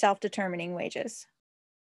we self-determining wages?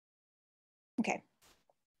 Okay.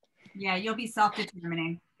 Yeah, you'll be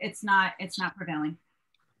self-determining. It's not prevailing.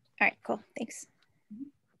 All right, cool. Thanks.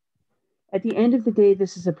 At the end of the day,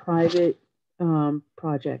 this is a private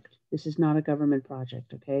project. This is not a government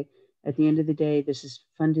project, okay? At the end of the day, this is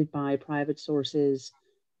funded by private sources,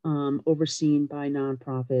 overseen by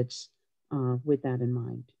nonprofits, with that in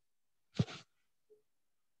mind.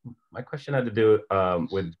 my question had to do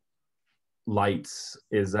with lights.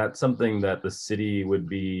 Is that something that the city would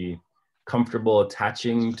be comfortable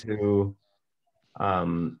attaching to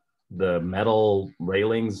the metal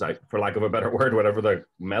railings, for lack of a better word, whatever the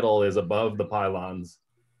metal is above the pylons?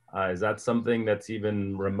 Is that something that's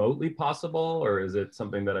even remotely possible, or is it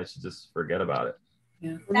something that I should just forget about it?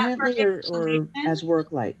 Yeah. Permanently or as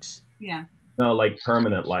work lights? Yeah. No, like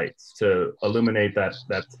permanent lights to illuminate that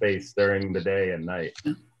space during the day and night.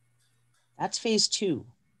 That's phase 2.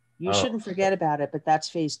 You Oh. shouldn't forget about it, but that's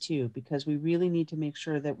phase 2, because we really need to make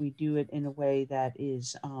sure that we do it in a way that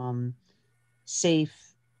is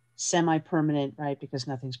safe, semi-permanent, right? Because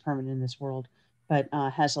nothing's permanent in this world, but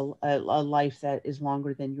has a life that is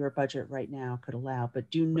longer than your budget right now could allow. But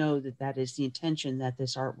do know that that is the intention, that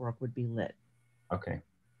this artwork would be lit. Okay.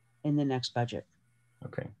 In the next budget.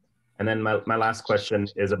 Okay. And then my last question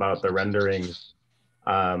is about the rendering.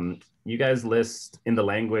 You guys list in the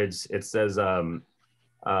language, it says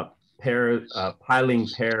piling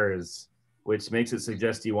pairs, which makes it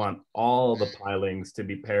suggest you want all the pilings to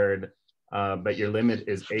be paired, but your limit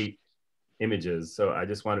is 8 images. So I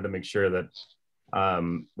just wanted to make sure that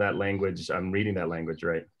that language, I'm reading that language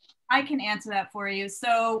right. I can answer that for you.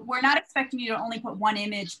 So we're not expecting you to only put 1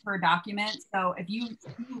 image per document. So if you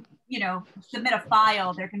submit a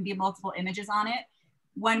file, there can be multiple images on it.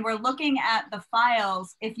 When we're looking at the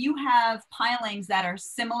files, if you have pilings that are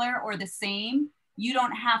similar or the same, you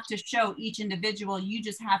don't have to show each individual. You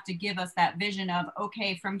just have to give us that vision of,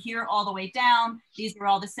 okay, from here all the way down, these are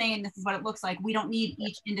all the same. This is what it looks like. We don't need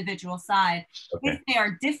each individual side. Okay. If they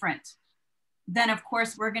are different, then of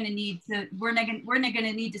course we're going to need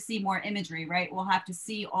to see more imagery, right? We'll have to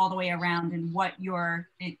see all the way around and what you're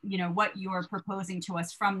proposing to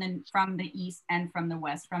us from the east and from the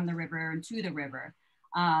west, from the river and to the river.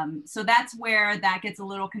 So that's where that gets a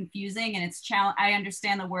little confusing, and I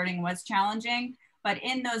understand the wording was challenging, but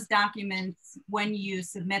in those documents, when you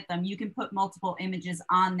submit them, you can put multiple images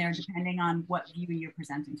on there depending on what view you're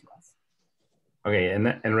presenting to us. Okay,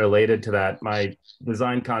 and related to that, my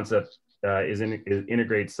design concept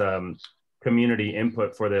integrates community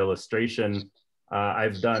input for the illustration.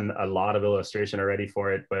 I've done a lot of illustration already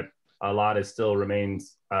for it, but a lot still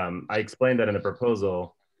remains. I explained that in the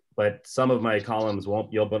proposal, but some of my columns you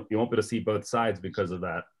won't be able to see both sides because of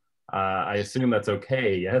that. I assume that's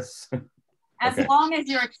okay, yes? As long as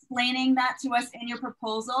you're explaining that to us in your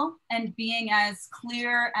proposal and being as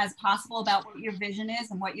clear as possible about what your vision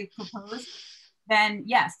is and what you propose, then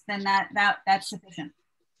yes, then that's sufficient.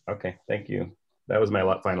 Okay, thank you. That was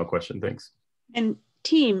my final question. Thanks. And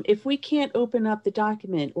team, if we can't open up the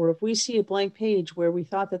document, or if we see a blank page where we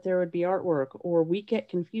thought that there would be artwork, or we get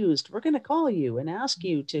confused, we're going to call you and ask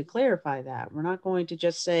you to clarify that. We're not going to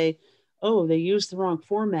just say, oh, they used the wrong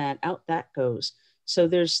format, out that goes. So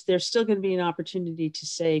there's still going to be an opportunity to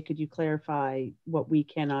say, could you clarify what we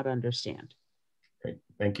cannot understand? Great,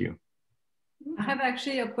 thank you. I have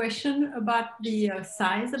actually a question about the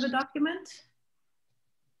size of the document.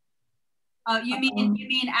 You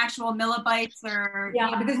mean actual millibytes or?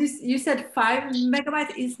 Yeah, because you said 5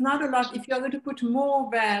 megabytes is not a lot. If you're going to put more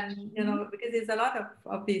than, because there's a lot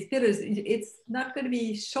of these pillars, it's not going to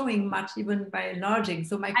be showing much even by enlarging.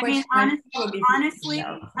 So my question honestly,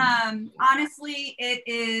 it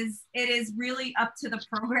is really up to the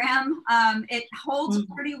program. It holds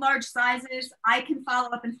pretty large sizes. I can follow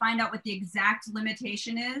up and find out what the exact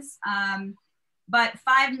limitation is. But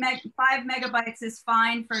 5 megabytes is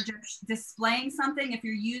fine for just displaying something. If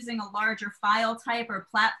you're using a larger file type or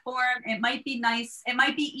platform, it might be nice. It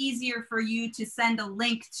might be easier for you to send a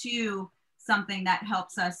link to something that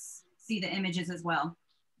helps us see the images as well.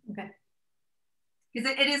 Okay. Because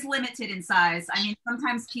it is limited in size. I mean,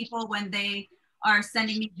 sometimes people, when they are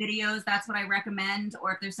sending me videos, that's what I recommend,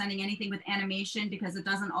 or if they're sending anything with animation, because it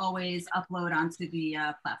doesn't always upload onto the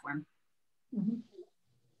platform. Mm-hmm.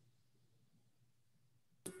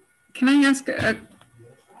 Can I ask to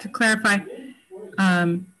clarify,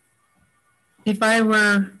 if I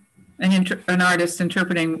were an artist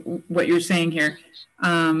interpreting what you're saying here,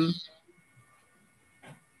 I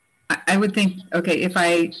would think, okay, if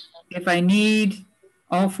I need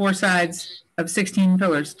all 4 sides of 16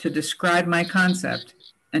 pillars to describe my concept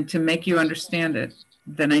and to make you understand it,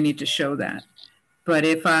 then I need to show that. But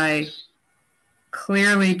if I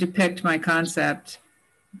clearly depict my concept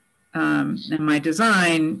and my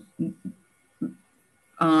design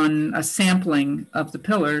on a sampling of the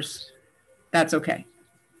pillars, that's okay.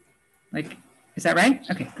 Like, is that right?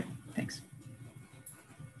 Okay, good. Thanks.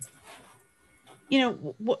 you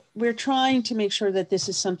know, we're trying to make sure that this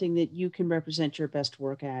is something that you can represent your best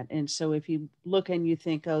work at. And so if you look and you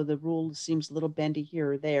think, oh, the rule seems a little bendy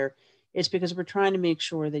here or there, it's because we're trying to make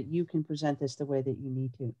sure that you can present this the way that you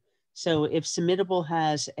need to. So if Submittable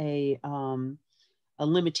has a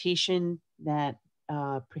limitation that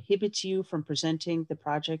prohibits you from presenting the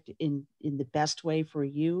project in the best way for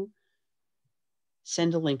you,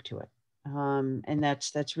 send a link to it. And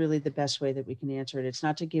that's really the best way that we can answer it. It's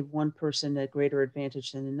not to give one person a greater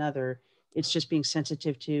advantage than another. It's just being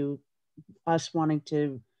sensitive to us wanting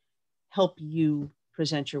to help you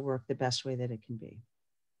present your work the best way that it can be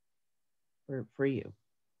for you.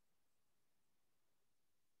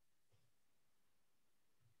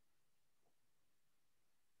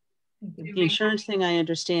 The insurance thing, I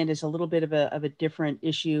understand, is a little bit of a different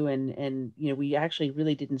issue, and you know, we actually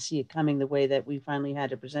really didn't see it coming the way that we finally had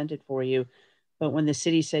to present it for you. But when the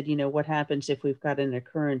city said, you know, what happens if we've got an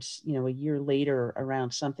occurrence, you know, a year later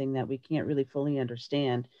around something that we can't really fully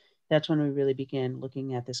understand, that's when we really began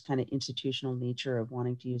looking at this kind of institutional nature of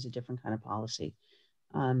wanting to use a different kind of policy.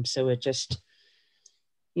 So it just,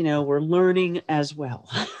 you know, we're learning as well.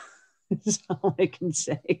 That's all I can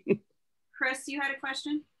say. Chris, you had a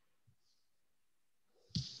question?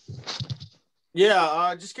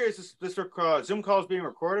 Yeah, just curious, this Zoom call is being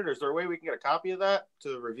recorded. Is there a way we can get a copy of that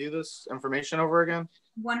to review this information over again?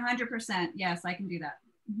 100%. Yes, I can do that.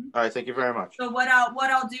 Mm-hmm. All right, thank you very much. So what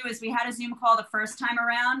I'll do is, we had a Zoom call the first time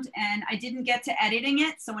around and I didn't get to editing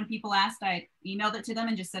it. So when people asked, I emailed it to them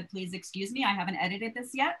and just said, please excuse me, I haven't edited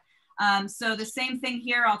this yet. So the same thing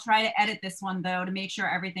here, I'll try to edit this one though, to make sure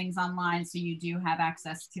everything's online so you do have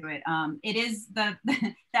access to it. It is the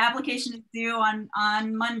application is due on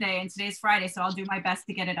Monday and today's Friday, so I'll do my best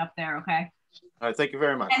to get it up there, okay? All right, thank you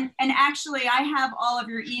very much. And actually I have all of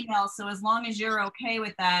your emails, so as long as you're okay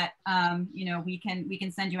with that, you know, we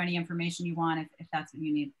can send you any information you want if that's what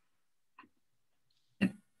you need.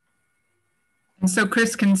 And so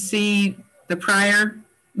Chris can see the prior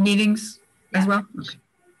meetings as well? Okay.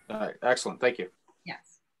 All right, excellent. Thank you.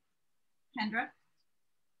 Yes. Kendra?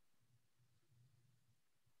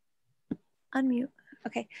 Unmute.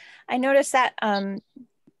 Okay. I noticed that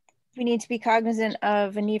we need to be cognizant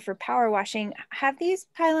of a need for power washing. Have these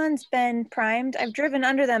pylons been primed? I've driven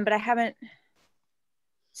under them, but I haven't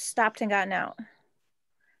stopped and gotten out.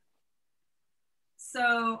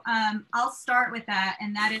 So I'll start with that,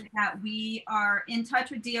 and that is that we are in touch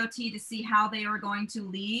with DOT to see how they are going to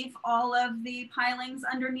leave all of the pilings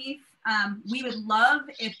underneath. We would love,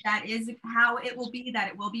 if that is how it will be, that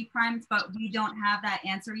it will be primed, but we don't have that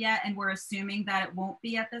answer yet, and we're assuming that it won't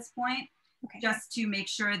be at this point, okay, just to make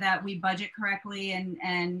sure that we budget correctly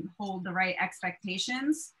and hold the right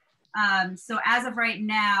expectations. So as of right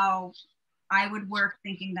now, I would work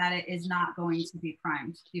thinking that it is not going to be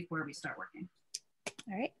primed before we start working.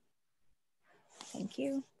 All right. Thank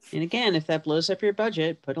you. And again, if that blows up your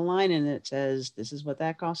budget, put a line in it that says, this is what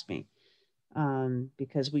that cost me.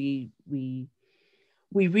 Because we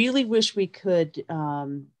really wish we could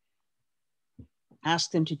ask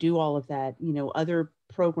them to do all of that. You know, other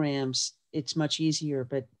programs, it's much easier,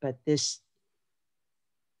 but this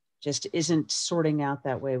just isn't sorting out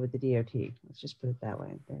that way with the DOT. Let's just put it that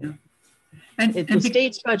way. Yeah. And the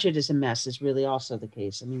state's budget is a mess is really also the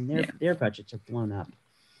case. I mean, their budgets are blown up.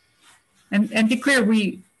 And be clear,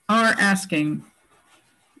 we are asking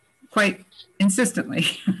quite insistently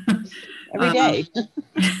every day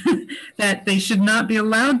that they should not be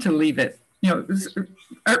allowed to leave it. You know,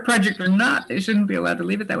 art project or not, they shouldn't be allowed to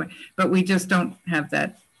leave it that way. But we just don't have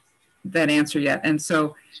that answer yet. And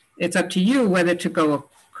so it's up to you whether to go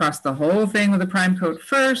across the whole thing with a prime coat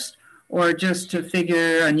first, or just to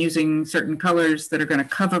figure on using certain colors that are going to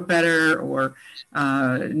cover better, or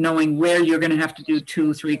knowing where you're going to have to do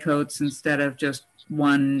 2, 3 coats instead of just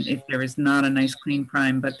one if there is not a nice clean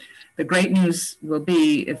prime. But the great news will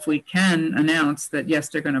be if we can announce that, yes,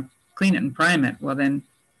 they're going to clean it and prime it, well then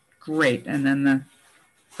great. And then the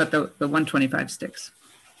 125 sticks.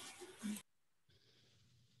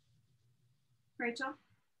 Rachel?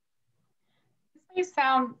 This may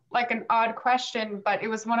sound like an odd question, but it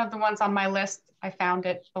was one of the ones on my list. I found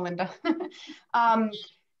it, Belinda.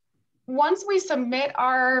 Once we submit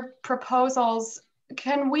our proposals,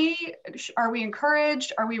 are we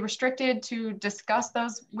encouraged? Are we restricted to discuss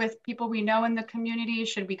those with people we know in the community?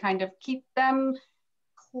 Should we kind of keep them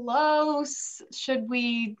close? Should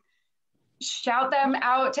we shout them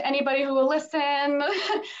out to anybody who will listen?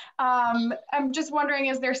 I'm just wondering,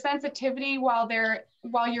 is there sensitivity while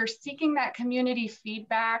you're seeking that community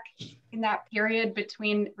feedback in that period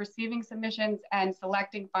between receiving submissions and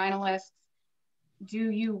selecting finalists? Do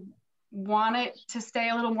you want it to stay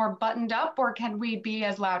a little more buttoned up, or can we be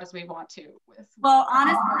as loud as we want to? Well,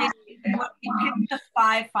 honestly, when we pick the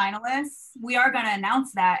 5 finalists, we are going to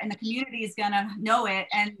announce that, and the community is going to know it,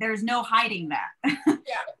 and there's no hiding that.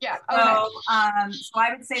 Yeah. So, so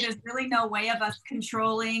I would say there's really no way of us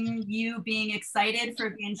controlling you being excited for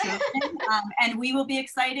being chosen, and we will be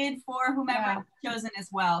excited for whomever is chosen as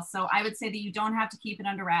well. So I would say that you don't have to keep it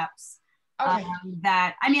under wraps. Okay.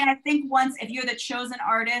 That, I mean, I think once, if you're the chosen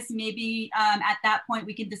artist, maybe at that point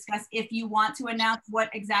we can discuss if you want to announce what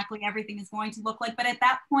exactly everything is going to look like. But at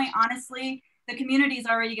that point, honestly, the community is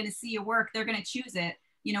already going to see your work. They're going to choose it.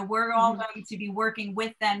 You know, we're all going to be working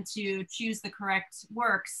with them to choose the correct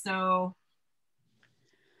work. So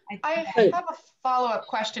I have a follow-up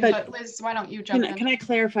question, but Liz, why don't you jump in? Can I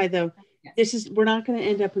clarify though? Yes. We're not going to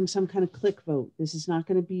end up in some kind of click vote. This is not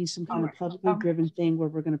going to be some kind of publicly driven thing where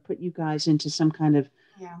we're going to put you guys into some kind of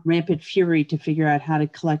rampant fury to figure out how to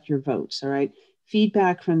collect your votes. All right.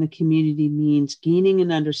 Feedback from the community means gaining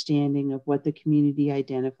an understanding of what the community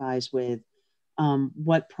identifies with,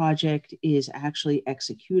 what project is actually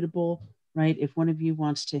executable, right? If one of you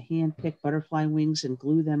wants to hand pick butterfly wings and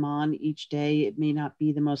glue them on each day, it may not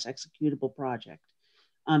be the most executable project.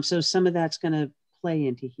 So some of that's going to play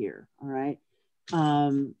into here. All right.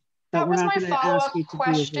 But that we're was not my follow-up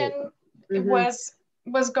question.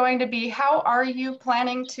 Was going to be, how are you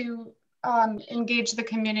planning to engage the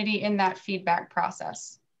community in that feedback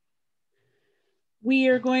process? We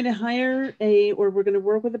are going to hire we're going to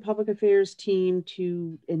work with the public affairs team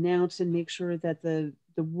to announce and make sure that the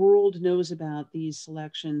world knows about these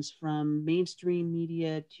selections, from mainstream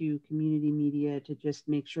media to community media, to just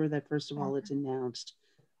make sure that first of all it's announced.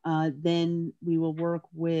 Then we will work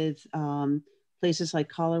with places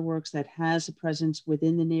like Colorworks that has a presence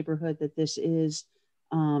within the neighborhood, that this is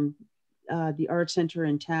the art center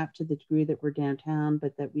and TAP to the degree that we're downtown,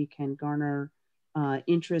 but that we can garner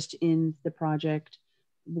interest in the project.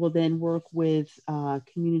 We'll then work with a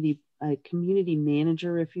community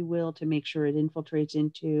manager, if you will, to make sure it infiltrates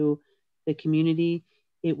into the community.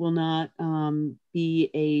 It will not be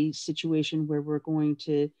a situation where we're going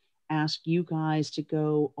to ask you guys to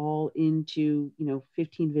go all into,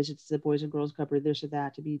 15 visits to the Boys and Girls Club or this or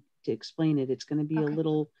that to explain it. It's going to be a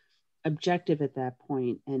little objective at that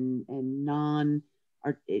point, and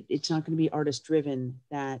it's not going to be artist driven,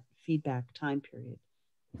 that feedback time period.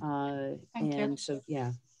 Thank you. So,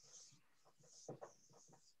 yeah.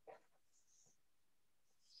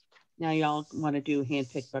 Now y'all want to do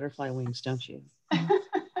hand-picked butterfly wings, don't you?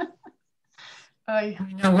 I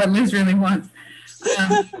know what Liz really wants.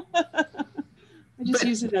 I just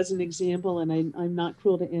use it as an example, and I'm not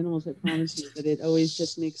cruel to animals, I promise you, but it always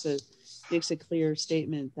just makes a clear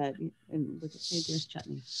statement that, and look at, hey, there's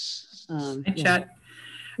Chutney. Chet.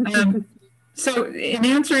 So in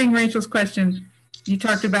answering Rachel's question, you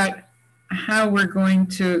talked about how we're going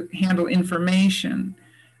to handle information,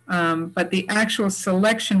 but the actual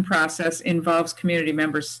selection process involves community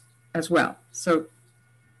members as well. So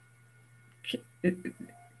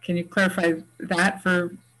can you clarify that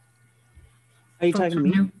for? Are you talking to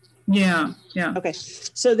me? Yeah. Okay.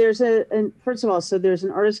 So there's first of all, there's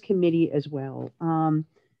an artist committee as well.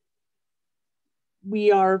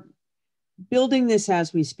 We are building this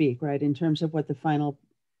as we speak, right, in terms of what the final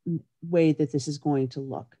way that this is going to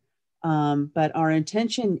look. But our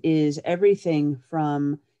intention is everything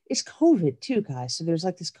from, it's COVID too, guys. So there's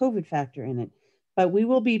like this COVID factor in it. But we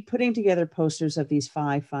will be putting together posters of these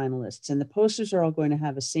 5 finalists, and the posters are all going to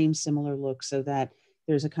have a similar look, so that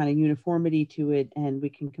there's a kind of uniformity to it and we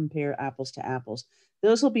can compare apples to apples.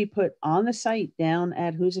 Those will be put on the site down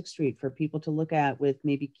at Hoosick Street for people to look at, with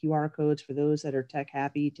maybe QR codes for those that are tech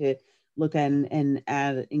happy to look at and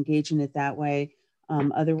engage in it that way.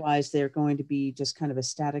 Otherwise, they're going to be just kind of a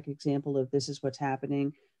static example of this is what's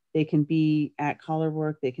happening. They can be at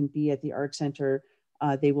Colorwork, they can be at the art center,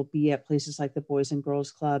 they will be at places like the Boys and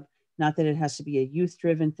Girls Club. Not that it has to be a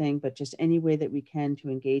youth-driven thing, but just any way that we can to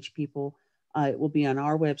engage people. It will be on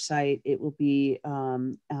our website. It will be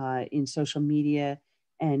in social media,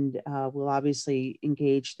 and we'll obviously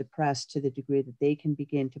engage the press to the degree that they can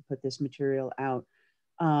begin to put this material out.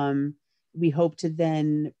 We hope to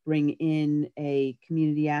then bring in a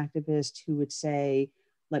community activist who would say,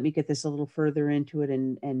 let me get this a little further into it,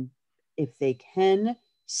 and if they can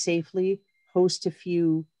safely host a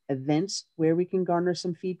few events where we can garner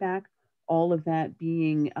some feedback, all of that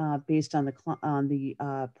being based on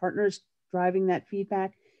the partners driving that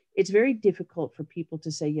feedback. It's very difficult for people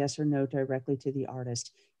to say yes or no directly to the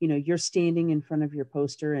artist. You're standing in front of your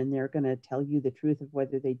poster and they're going to tell you the truth of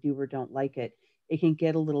whether they do or don't like it. It can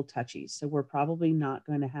get a little touchy. So we're probably not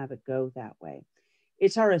going to have it go that way.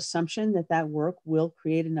 it's our assumption that that work will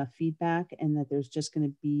create enough feedback and that there's just going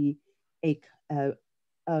to be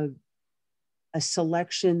a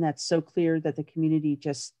selection that's so clear that the community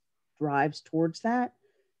just drives towards that.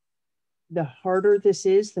 The harder this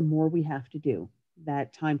is, the more we have to do.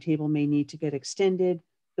 That timetable may need to get extended.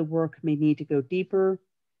 The work may need to go deeper,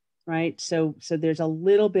 right? So there's a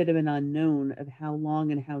little bit of an unknown of how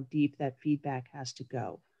long and how deep that feedback has to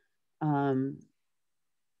go.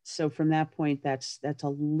 So from that point, that's a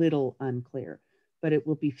little unclear, but it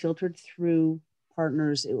will be filtered through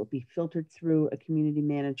partners. It will be filtered through a community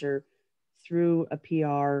manager, through a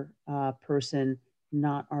PR person,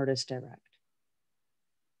 not Artist Direct.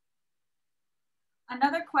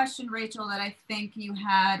 Another question, Rachel, that I think you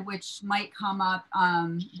had, which might come up,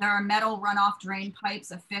 there are metal runoff drain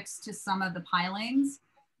pipes affixed to some of the pilings.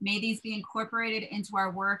 May these be incorporated into our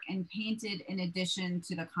work and painted in addition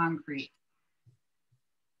to the concrete?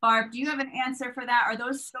 Barb, do you have an answer for that? Are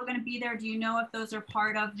those still going to be there? Do you know if those are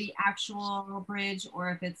part of the actual bridge or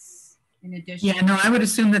if it's in addition? Yeah, no, I would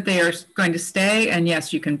assume that they are going to stay, and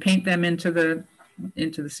yes, you can paint them into the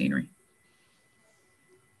scenery.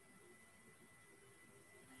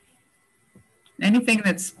 Anything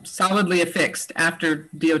that's solidly affixed after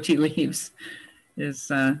DOT leaves is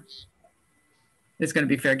going to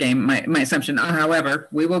be fair game. My assumption. However,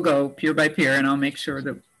 we will go pier by pier, and I'll make sure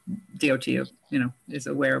that DOT, is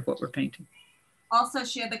aware of what we're painting. Also,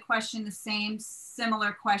 she had the question,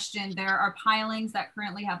 similar question. There are pilings that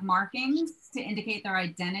currently have markings to indicate their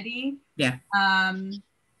identity. Yeah.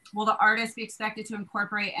 Will the artist be expected to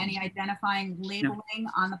incorporate any identifying labeling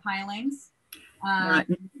on the pilings?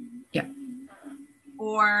 Yeah.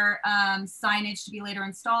 Or signage to be later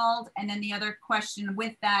installed? And then the other question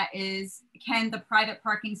with that is, can the private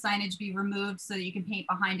parking signage be removed so that you can paint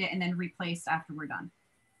behind it and then replaced after we're done?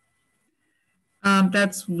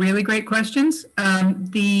 That's really great questions.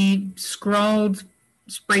 The scrawled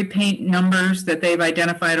spray paint numbers that they've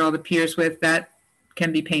identified all the piers with, that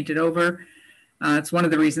can be painted over. It's one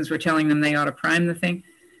of the reasons we're telling them they ought to prime the thing.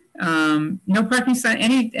 No parking sign,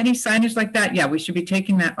 any signage like that, yeah, we should be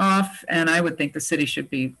taking that off, and I would think the city should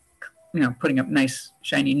be, putting up nice,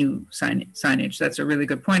 shiny new signage. That's a really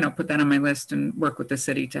good point. I'll put that on my list and work with the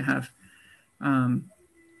city to have,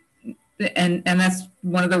 and that's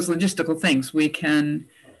one of those logistical things. We can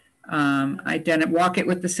walk it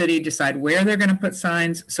with the city, decide where they're going to put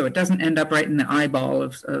signs, so it doesn't end up right in the eyeball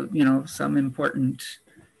of some important,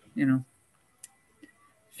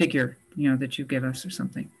 figure, that you give us or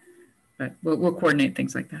something. But we'll coordinate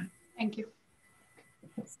things like that. Thank you.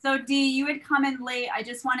 So Dee, you had come in late. I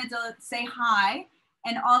just wanted to say hi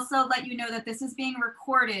and also let you know that this is being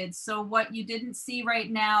recorded. So what you didn't see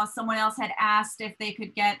right now, someone else had asked if they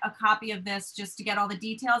could get a copy of this just to get all the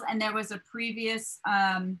details. And there was a previous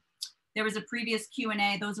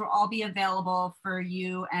Q&A. Those will all be available for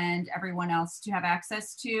you and everyone else to have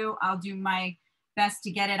access to. I'll do my best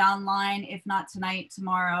to get it online, if not tonight,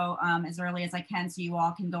 tomorrow, as early as I can, so you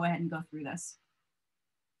all can go ahead and go through this.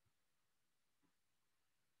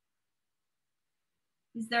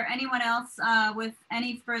 Is there anyone else with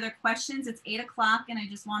any further questions? It's 8 o'clock, and I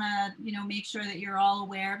just want to, make sure that you're all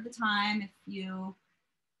aware of the time. If you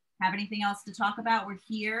have anything else to talk about, we're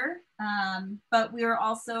here. But we're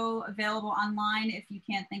also available online if you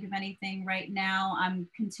can't think of anything right now. I'm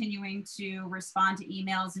continuing to respond to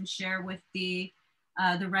emails and share with the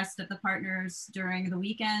rest of the partners during the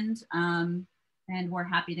weekend. And we're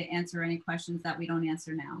happy to answer any questions that we don't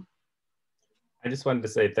answer now. I just wanted to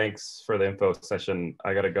say thanks for the info session.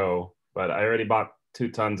 I gotta go, but I already bought 2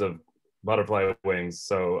 tons of butterfly wings,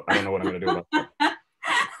 so I don't know what I'm gonna do about that.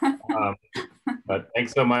 But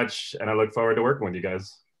thanks so much, and I look forward to working with you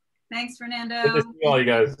guys. Thanks, Fernando. Good to see all you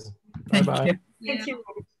guys. Bye-bye. Thank you.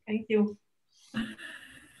 Thank you.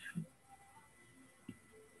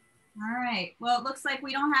 All right. Well, it looks like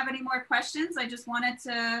we don't have any more questions. I just wanted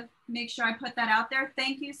to make sure I put that out there.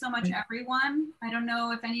 Thank you so much, everyone. I don't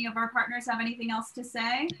know if any of our partners have anything else to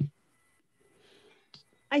say.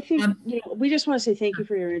 I think we just want to say thank you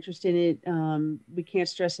for your interest in it. We can't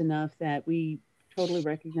stress enough that we totally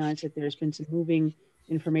recognize that there's been some moving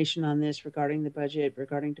information on this regarding the budget,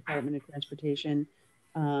 regarding Department of Transportation.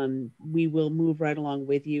 We will move right along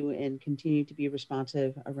with you and continue to be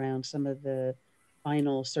responsive around some of the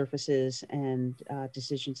final surfaces and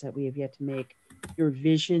decisions that we have yet to make. Your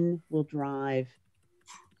vision will drive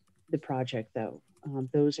the project, though.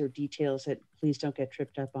 Those are details that please don't get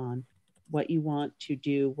tripped up on. What you want to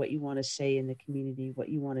do, what you want to say in the community, what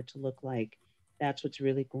you want it to look like, that's what's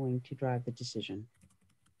really going to drive the decision.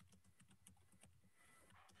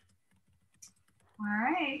 All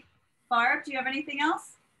right. Barb, do you have anything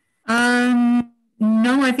else? No,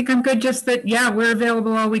 No, I think I'm good. Just that, yeah, we're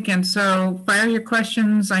available all weekend. So fire your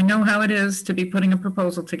questions. I know how it is to be putting a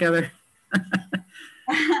proposal together.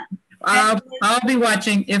 I'll be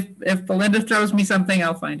watching. If Belinda throws me something,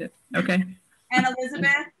 I'll find it. Okay. And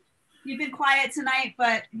Elizabeth, you've been quiet tonight,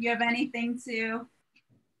 but you have anything to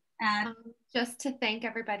add? Just to thank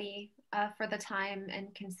everybody for the time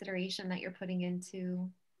and consideration that you're putting into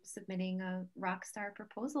submitting a Rockstar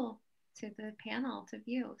proposal to the panel to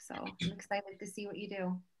view. So I'm excited to see what you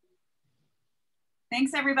do.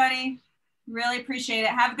 Thanks, everybody. Really appreciate it.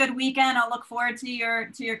 Have a good weekend. I'll look forward to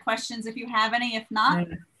your questions if you have any. If not,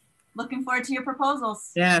 looking forward to your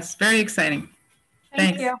proposals. Yes, very exciting.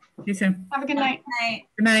 Thank you. See you soon. Have a good night. Good night.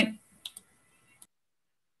 Good night.